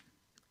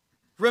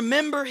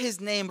 Remember his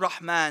name,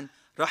 Rahman,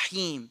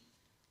 Rahim,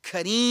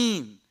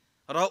 Kareem,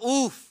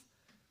 Ra'uf,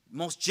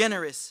 most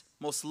generous,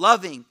 most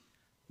loving,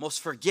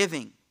 most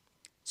forgiving.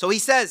 So he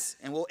says,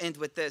 and we'll end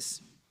with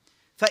this,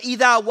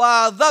 فَإِذَا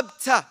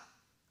وَاظَبْتَ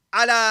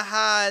عَلَى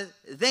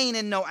هَذَيْنِ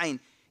النَّوْعَيْنِ.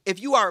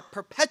 If you are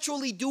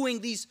perpetually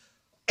doing these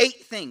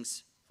 8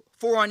 things,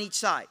 4 on each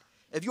side,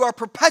 if you are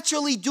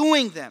perpetually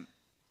doing them,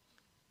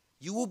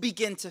 you will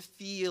begin to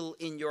feel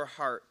in your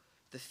heart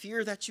the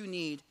fear that you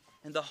need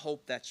and the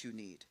hope that you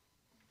need.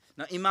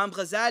 Now, Imam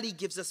Ghazali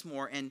gives us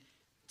more, and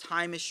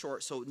time is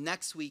short, so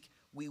next week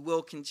we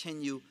will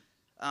continue.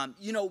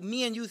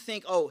 Me and you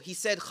think, oh, he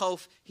said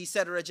khawf, he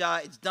said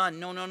raja, it's done.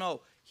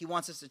 No. He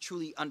wants us to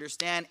truly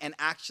understand and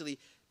actually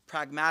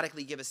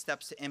pragmatically give us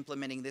steps to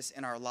implementing this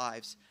in our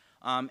lives.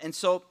 And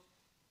so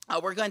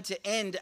we're going to end